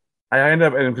 I end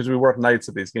up, and because we work nights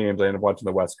at these games, I end up watching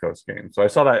the West Coast game. So I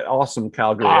saw that awesome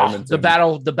Calgary Edmonton the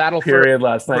battle period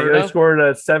last night. Florida. They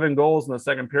scored 7 goals in the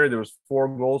second period. There was 4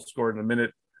 goals scored in a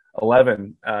minute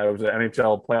 11. It was an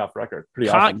NHL playoff record. Pretty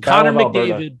awesome. Connor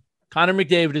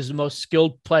McDavid is the most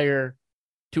skilled player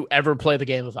to ever play the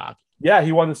game of hockey. Yeah,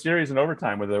 he won the series in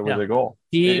overtime with a goal.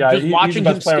 He's the watching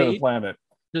best him player on the skate. planet.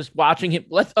 Just watching him.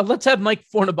 Let's have Mike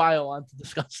Fornabile on to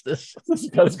discuss this.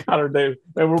 Because Connor David,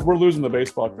 we're losing the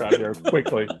baseball crowd here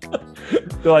quickly.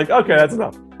 They're like, okay, that's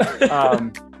enough.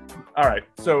 All right.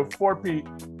 So for Pete,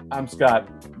 I'm Scott.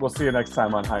 We'll see you next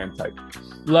time on High and Tight.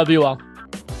 Love you all.